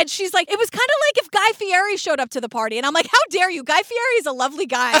jacket. And she's like, it was kind of like if Guy Fieri showed up to the party. And I'm like, how dare you? Guy Fieri is a lovely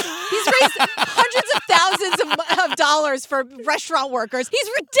guy. He's raised hundreds of thousands of dollars for restaurant workers. He's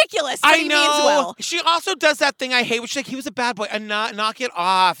ridiculous, but he means well. She also does that thing I hate, which is he was a bad boy. And knock it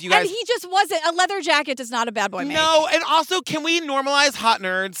off, you guys. And he just wasn't. A leather jacket does not a bad boy make. No, and also, can we normalize hot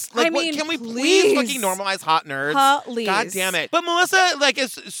nerds? Can we please fucking normalize hot nerds? Please. God damn it. But Melissa,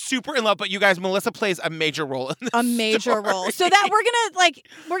 is super in love, but you guys, Melissa plays a major role in this role. So that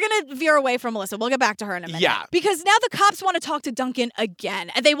we're gonna veer away from Melissa. We'll get back to her in a minute. Yeah. Because now the cops want to talk to Duncan again,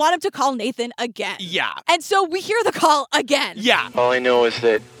 and they want him to call Nathan again. Yeah. And so we hear the call again. Yeah. All I know is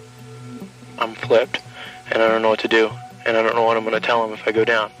that I'm flipped, and I don't know what to do, and I don't know what I'm going to tell him if I go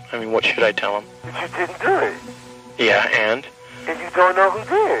down. I mean, what should I tell him? You didn't do it. Yeah, and? And you don't know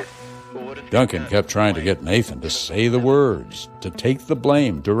who did. Duncan kept trying to get Nathan to say the words, to take the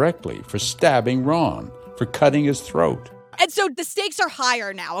blame directly for stabbing Ron, for cutting his throat. And so the stakes are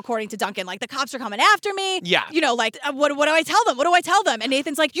higher now, according to Duncan. The cops are coming after me. Yeah. What do I tell them? What do I tell them? And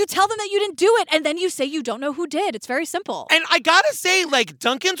Nathan's like, you tell them that you didn't do it, and then you say you don't know who did. It's very simple. And I gotta say,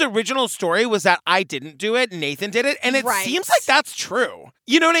 Duncan's original story was that I didn't do it, Nathan did it, and it seems like that's true.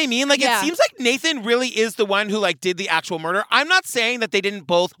 You know what I mean? It seems like Nathan really is the one who did the actual murder. I'm not saying that they didn't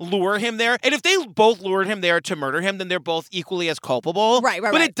both lure him there, and if they both lured him there to murder him, then they're both equally as culpable. Right.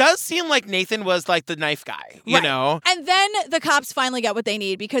 But it does seem like Nathan was the knife guy, you know? And then the cops finally get what they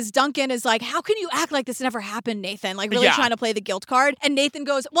need because Duncan is like, how can you act like this never happened, Nathan? Really trying to play the guilt card. And Nathan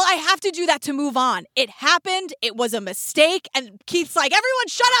goes, well, I have to do that to move on. It happened. It was a mistake. And Keith's like, everyone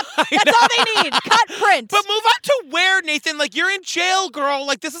shut up. That's all they need. Cut print. But move on to where, Nathan? You're in jail, girl.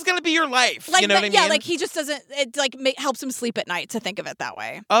 This is going to be your life. You know what I mean? Yeah, he just doesn't, it helps him sleep at night to think of it that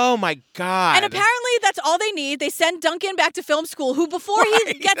way. Oh my God. And apparently that's all they need. They send Duncan back to film school, who before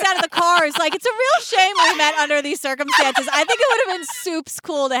he gets out of the car is like, it's a real shame we met under these circumstances. I think it would have been soups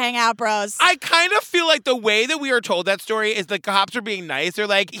cool to hang out, bros. I kind of feel like the way that we are told that story is the cops are being nice. They're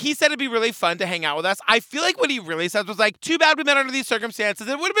like, he said it'd be really fun to hang out with us. I feel like what he really said was too bad we met under these circumstances.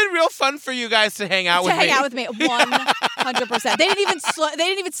 It would have been real fun for you guys to hang out with me. To hang out with me, 100%. They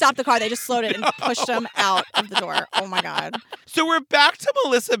didn't even stop the car. They just slowed it and pushed him out of the door. Oh my God. So we're back to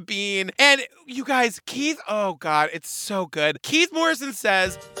Melissa Bean. And you guys, Keith, oh God, it's so good. Keith Morrison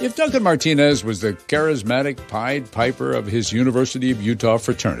says, if Duncan Martinez was the charismatic Pied Piper of his University of Utah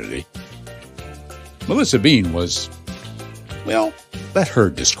fraternity, Melissa Bean was, well, let her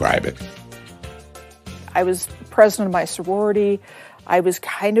describe it. I was president of my sorority. I was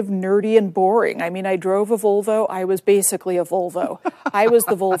kind of nerdy and boring. I mean, I drove a Volvo. I was basically a Volvo. I was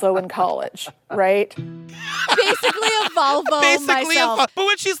the Volvo in college, right? Basically a Volvo myself. But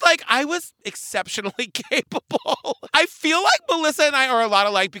when she's like, I was exceptionally capable. I feel like Melissa and I are a lot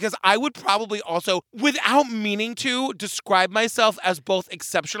alike because I would probably also, without meaning to, describe myself as both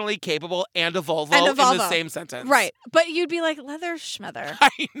exceptionally capable and a Volvo in the same sentence. Right. But you'd be like, leather schmether.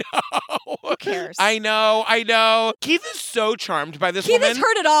 I know. Who cares? I know. Keith is so charmed by this Keith woman. has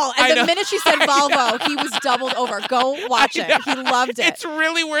heard it all. And the minute she said Volvo, he was doubled over. Go watch it. He loved it. It's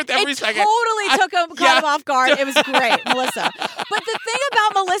really worth every second. It totally caught him off guard. It was great, Melissa. But the thing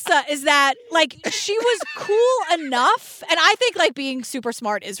about Melissa is that, she was cool enough. And I think, being super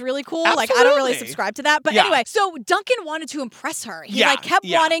smart is really cool. Absolutely. I don't really subscribe to that. But anyway, so Duncan wanted to impress her. He, kept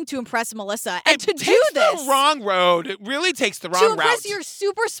wanting to impress Melissa. And to do this. The wrong road. It really takes the wrong route. To impress your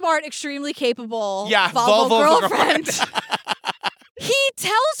super smart, extremely capable Volvo girlfriend. He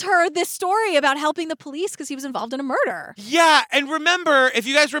tells her this story about helping the police because he was involved in a murder. Yeah, and remember, if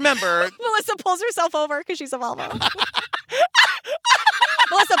you guys remember... Melissa pulls herself over because she's a Volvo.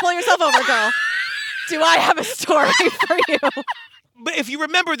 Melissa, pull yourself over, girl. Do I have a story for you? But if you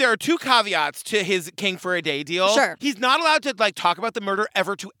remember, there are two caveats to his King for a Day deal. Sure. He's not allowed to, talk about the murder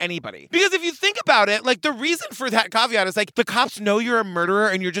ever to anybody. Because if you think about it, the reason for that caveat is, the cops know you're a murderer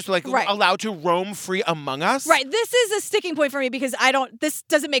and you're just, allowed to roam free among us. Right. This is a sticking point for me because this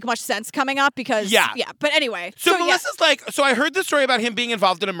doesn't make much sense coming up because, yeah. But anyway. So Melissa's so I heard the story about him being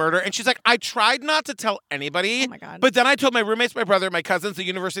involved in a murder, and she's like, I tried not to tell anybody. Oh, my God. But then I told my roommates, my brother, my cousins, the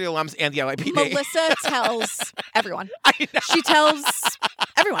university alums, and the LAPD. Melissa tells everyone. I know. She tells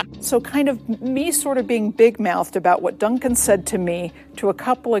everyone. So kind of me sort of being big-mouthed about what Duncan said to me to a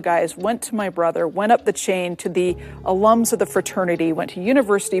couple of guys, went to my brother, went up the chain to the alums of the fraternity, went to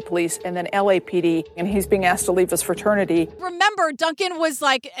university police, and then LAPD, and he's being asked to leave his fraternity. Remember, Duncan was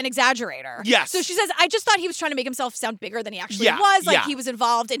an exaggerator. Yes. So she says, I just thought he was trying to make himself sound bigger than he actually was. He was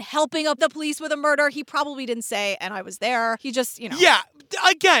involved in helping up the police with a murder. He probably didn't say, and I was there. He just, Yeah.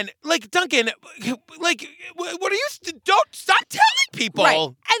 Again, Duncan, what are you... Don't stop telling people. Right.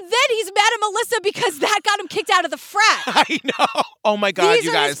 And then he's mad at Melissa because that got him kicked out of the frat. I know. Oh, my God, These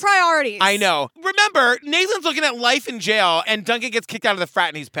you are guys. his priorities. I know. Remember, Nathan's looking at life in jail, and Duncan gets kicked out of the frat,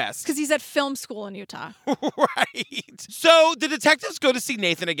 and he's pissed. Because he's at film school in Utah. Right. So the detectives go to see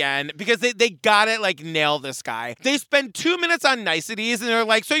Nathan again because they gotta, nail this guy. They spend 2 minutes on niceties, and they're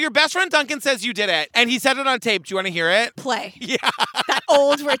like, so your best friend Duncan says you did it, and he said it on tape. Do you want to hear it? Play. Yeah. That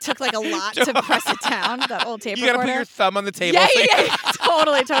old where it took, a lot to press it down, that old tape recorder. You gotta put your thumb on the table. Yeah.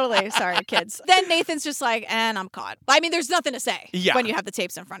 Totally. Sorry, kids. Then Nathan's just and I'm caught. I mean, there's nothing to say when you have the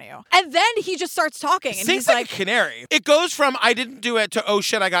tapes in front of you. And then he just starts talking. And Sings he's like a canary. It goes from, I didn't do it, to, oh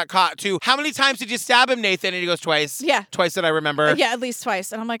shit, I got caught, to, how many times did you stab him, Nathan? And he goes, twice. Yeah. Twice that I remember. Yeah, at least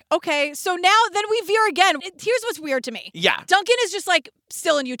twice. And I'm like, okay. So now, then we veer again. Here's what's weird to me. Yeah. Duncan is just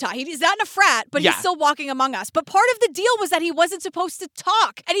still in Utah. He's not in a frat, but he's still walking among us. But part of the deal was that he wasn't supposed to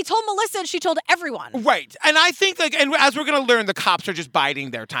talk. And he told Melissa and she told everyone. Right. And I think, and as we're going to learn, the cops are just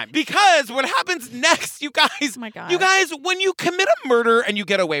biding their time. Because what happens next, you guys, oh my God. You guys, when you commit a murder and you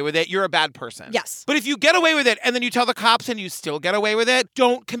get away with it, you're a bad person. Yes. But if you get away with it and then you tell the cops and you still get away with it,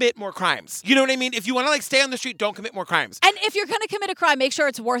 don't commit more crimes. You know what I mean? If you want to stay on the street, don't commit more crimes. And if you're going to commit a crime, make sure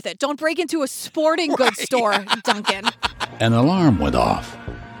it's worth it. Don't break into a sporting goods store, Duncan. An alarm went off.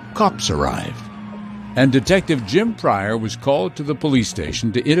 Cops arrived. And Detective Jim Pryor was called to the police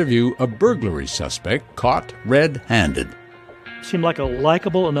station to interview a burglary suspect caught red-handed. Seemed like a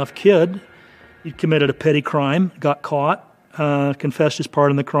likable enough kid. He committed a petty crime, got caught, confessed his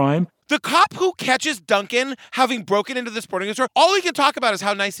part in the crime. The cop who catches Duncan having broken into the sporting goods store, all he can talk about is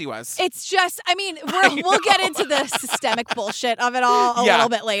how nice he was. It's just, we'll get into the systemic bullshit of it all a little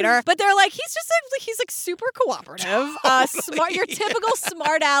bit later. But they're he's super cooperative. Totally. Smart, your typical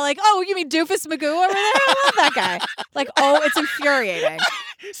smart aleck. Oh, you mean Doofus Magoo over there? I love that guy. It's infuriating.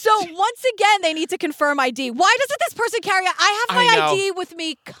 So once again, they need to confirm ID. Why doesn't this person carry it? I have my ID with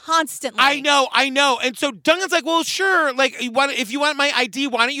me constantly. I know. And so Duncan's like, well, sure. If you want my ID,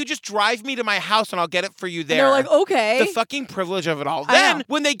 why don't you just drive me to my house and I'll get it for you there? And they're like, okay. The fucking privilege of it all. Then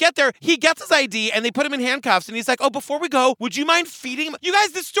when they get there, he gets his ID and they put him in handcuffs and he's like, oh, before we go, would you mind feeding him? You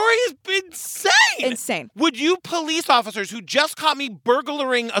guys, this story is insane. Would you police officers who just caught me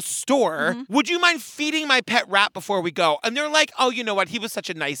burglaring a store, would you mind feeding my pet rat before we go? And they're like, oh, you know what? He was such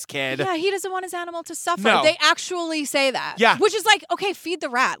a nice kid. Yeah, he doesn't want his animal to suffer. No. They actually say that. Yeah. Which is okay, feed the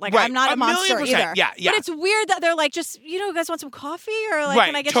rat. Right. I'm not a monster 1,000,000%. either. Yeah. But it's weird that they're just, you guys want some coffee? Or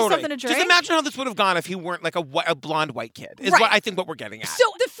can I get you something to drink? Just imagine how this would have gone if he weren't a blonde white kid, is what I think what we're getting at. So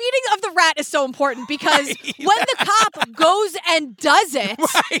the feeding of the rat is so important because when the cop goes and does it,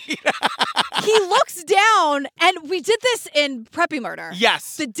 he looks down, and we did this in Preppy Murder.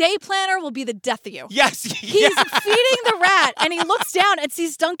 Yes. The day planner will be the death of you. Yes. He's feeding the rat, and he looks down and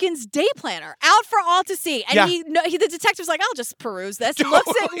sees Duncan's day planner out for all to see. And the detective's like, I'll just peruse this. He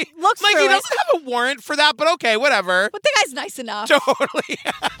looks through he it. doesn't have a warrant for that, but okay, whatever. But the guy's nice enough. Totally.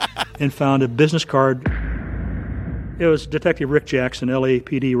 And found a business card. It was Detective Rick Jackson,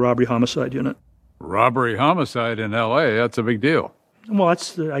 LAPD Robbery Homicide Unit. Robbery homicide in L.A., that's a big deal. Well,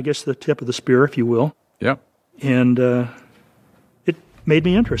 that's, I guess, the tip of the spear, if you will. Yep. And it made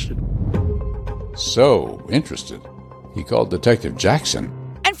me interested. So interested, he called Detective Jackson.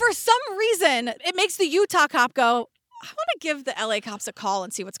 And for some reason, it makes the Utah cop go, I want to give the LA cops a call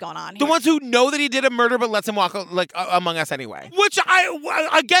and see what's going on here. The ones who know that he did a murder but lets him walk among us anyway. Which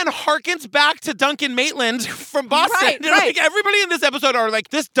again harkens back to Duncan Maitland from Boston. Right. Like everybody in this episode are like,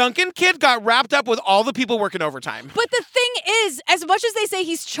 this Duncan kid got wrapped up with all the people working overtime. But the thing is, as much as they say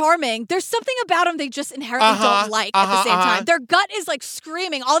he's charming, there's something about him they just inherently don't like at the same time. Their gut is like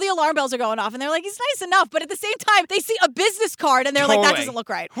screaming. All the alarm bells are going off and they're like, he's nice enough. But at the same time, they see a business card and they're like, that doesn't look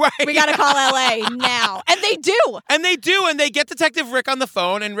right. We got to call LA now. And they do. And they get Detective Rick on the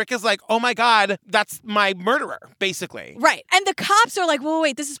phone and Rick is like, oh my God, that's my murderer, basically. Right. And the cops are like,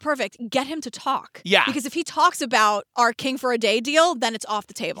 wait, this is perfect. Get him to talk. Yeah. Because if he talks about our king for a day deal, then it's off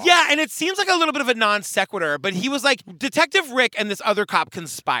the table. Yeah, and it seems like a little bit of a non sequitur, but he was like, Detective Rick and this other cop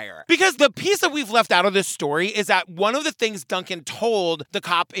conspire. Because the piece that we've left out of this story is that one of the things Duncan told the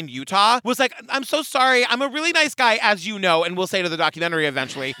cop in Utah was like, I'm so sorry, I'm a really nice guy, as you know, and we'll say to the documentary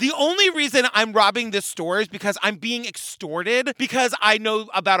eventually. The only reason I'm robbing this store is because I'm being extorted because I know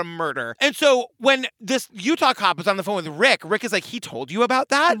about a murder. And so when this Utah cop is on the phone with Rick is like, he told you about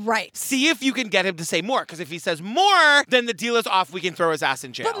that? Right. See if you can get him to say more, because if he says more, then the deal is off. We can throw his ass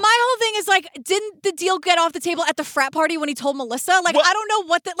in jail. But my whole thing is like, didn't the deal get off the table at the frat party when he told Melissa? Like, I don't know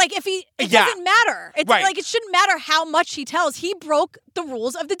what it doesn't matter. It's like, it shouldn't matter how much he tells. He broke the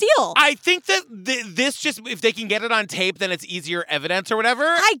rules of the deal. I think that this just, if they can get it on tape, then it's easier evidence or whatever.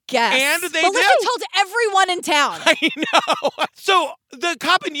 I guess. And they Melissa told everyone in town. I know. So the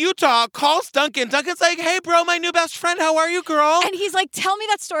cop in Utah calls Duncan. Duncan's like, hey, bro, my new best friend. How are you, girl? And he's like, tell me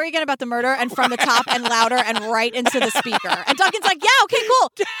that story again about the murder, and from the top and louder and right into the speaker. And Duncan's like, yeah, okay,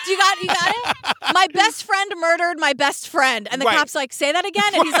 cool. You got it? My best friend murdered my best friend. And the cop's like, say that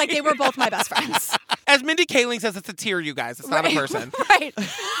again? And he's like, they were both my best friends. As Mindy Kaling says, it's a tear, you guys. It's not a person. Right.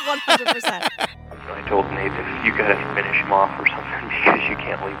 100%. I told Nathan, you gotta finish him off or something because you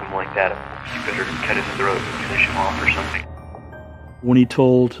can't leave him like that. You better cut his throat and finish him off or something. When he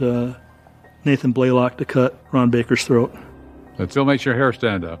told Nathan Blaylock to cut Ron Baker's throat. That still makes your hair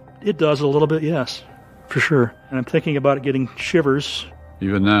stand up. It does a little bit, yes, for sure. And I'm thinking about it getting shivers.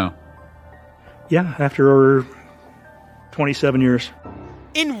 Even now? Yeah, after 27 years.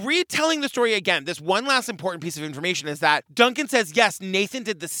 In retelling the story again, this one last important piece of information is that Duncan says, yes, Nathan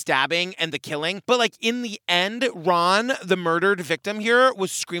did the stabbing and the killing, but like in the end, Ron, the murdered victim here,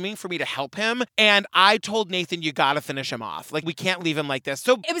 was screaming for me to help him. And I told Nathan, you gotta finish him off. Like, we can't leave him like this.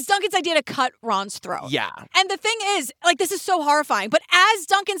 So it was Duncan's idea to cut Ron's throat. Yeah. And the thing is, like, this is so horrifying. But as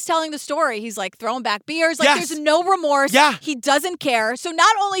Duncan's telling the story, he's like throwing back beers. Like, there's no remorse. Yeah. He doesn't care. So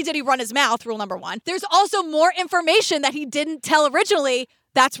not only did he run his mouth, rule number one, there's also more information that he didn't tell originally.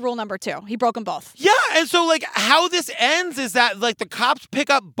 That's rule number two. He broke them both. Yeah, and so, like, how this ends is that, like, the cops pick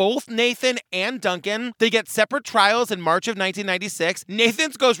up both Nathan and Duncan. They get separate trials in March of 1996.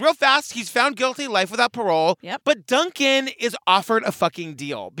 Nathan's goes real fast. He's found guilty, life without parole. Yep. But Duncan is offered a fucking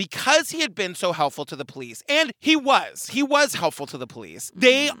deal because he had been so helpful to the police. And he was. He was helpful to the police.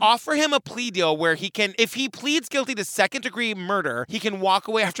 They offer him a plea deal where he can, if he pleads guilty to second-degree murder, he can walk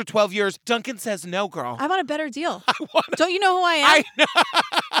away after 12 years. Duncan says, no, girl. I want a better deal. Don't you know who I am? I know.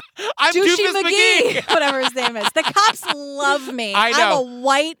 I'm Doofus McGee. Whatever his name is. The cops love me. I know. I'm a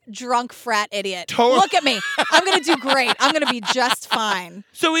white, drunk frat idiot. Totally. Look at me. I'm going to do great. I'm going to be just fine.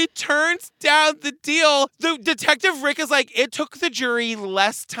 So he turns down the deal. The Detective Rick is like, it took the jury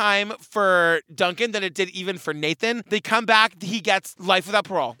less time for Duncan than it did even for Nathan. They come back, he gets life without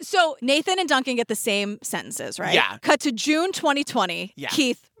parole. So Nathan and Duncan get the same sentences, right? Yeah. Cut to June 2020. Yeah.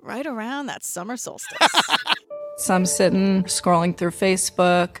 Keith, right around that summer solstice. So I'm sitting scrolling through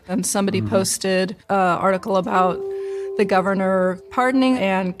Facebook, and somebody posted an article about the governor pardoning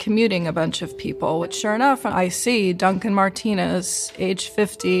and commuting a bunch of people, which sure enough, I see Duncan Martinez, age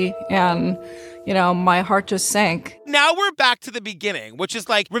 50, and, you know, my heart just sank. Now we're back to the beginning, which is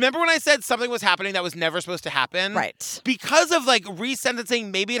like, remember when I said something was happening that was never supposed to happen? Right. Because of like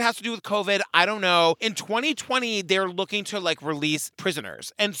resentencing, maybe it has to do with COVID, I don't know. In 2020, they're looking to like release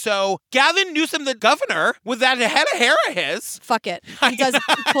prisoners. And so Gavin Newsom, the governor, with that head of hair of his. Fuck it. He does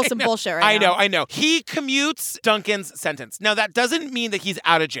pull some bullshit right now. I know. He commutes Duncan's sentence. Now, that doesn't mean that he's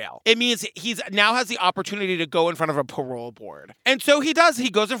out of jail. It means he's now has the opportunity to go in front of a parole board. And so he does. He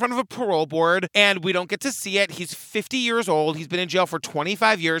goes in front of a parole board, and we don't get to see it. He's 50 years old. He's been in jail for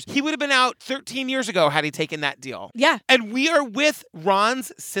 25 years. He would have been out 13 years ago had he taken that deal. Yeah. And we are with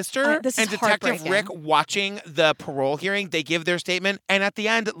Ron's sister this and is Detective Rick watching the parole hearing. They give their statement. And at the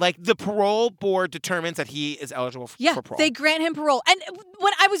end, like, the parole board determines that he is eligible for parole. They grant him parole. And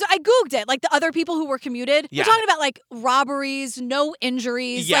when I Googled it, like the other people who were commuted, we're talking about like robberies, no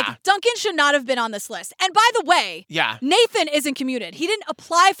injuries. Yeah. Like Duncan should not have been on this list. And by the way, Nathan isn't commuted. He didn't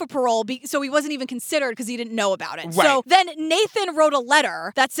apply for parole, so he wasn't even considered because he didn't know about it. Right. So then Nathan wrote a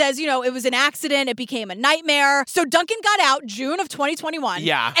letter that says, it was an accident. It became a nightmare. So Duncan got out June of 2021.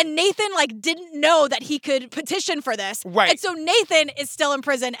 Yeah. And Nathan didn't know that he could petition for this. Right. And so Nathan is still in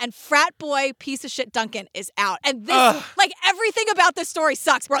prison and frat boy piece of shit Duncan is out. And this, everything about this story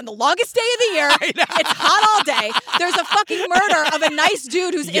sucks. We're on the longest day of the year. It's hot all day. There's a fucking murder of a nice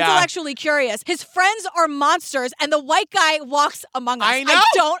dude who's intellectually curious. His friends are monsters and the white guy walks among us. I know. I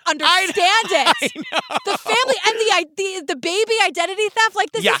don't understand it. I know. The family and the baby identity theft,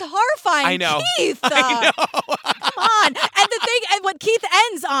 this is horrifying. I know. Keith. I know. Come on. And the thing, and what Keith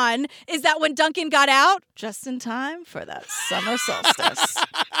ends on is that when Duncan got out, just in time for that summer solstice.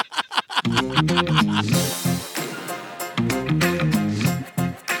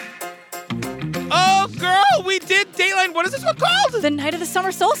 Oh, girl, we did Dateline. What is this one called? The Night of the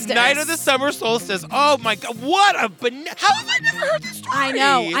Summer Solstice. Night of the Summer Solstice. Oh, my God. What a... How have I never heard this story?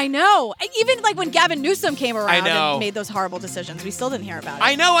 I know. Even when Gavin Newsom came around and made those horrible decisions, we still didn't hear about it.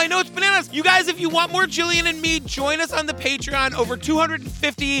 I know. It's bananas. You guys, if you want more Jillian and me, join us on the Patreon. Over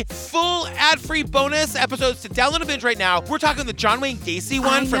 250 full ad-free bonus episodes to download and binge right now. We're talking the John Wayne Gacy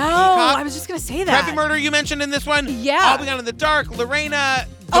one from Peacock. I was just going to say that. Prep Murder you mentioned in this one. Yeah. All Begun in the Dark, Lorena...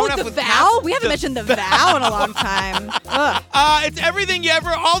 The Vow? We haven't mentioned The Vow in a long time. Ugh. It's everything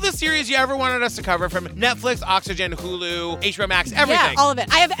all the series you ever wanted us to cover from Netflix, Oxygen, Hulu, HBO Max, everything. Yeah, all of it.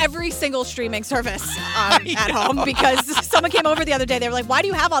 I have every single streaming service at home because someone came over the other day. They were like, why do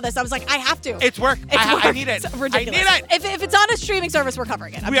you have all this? I was like, I have to. It's work. I need it. It's ridiculous. I need it. If it's on a streaming service, we're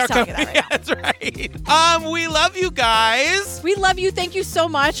covering it. I'm just telling you that right now. That's right. We love you guys. We love you. Thank you so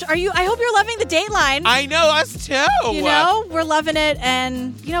much. I hope you're loving the Dateline. I know, us too. We're loving it.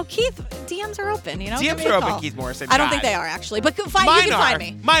 And, Keith, DMs are open. DMs are open, Keith Morrison. I don't think they are, actually. But you can find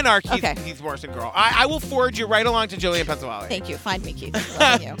me. Mine are, Keith Morrison, girl. I will forward you right along to Jillian Pensacola. Thank you. Find me, Keith.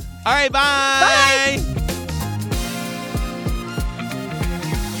 Loving you. All right, bye. Bye.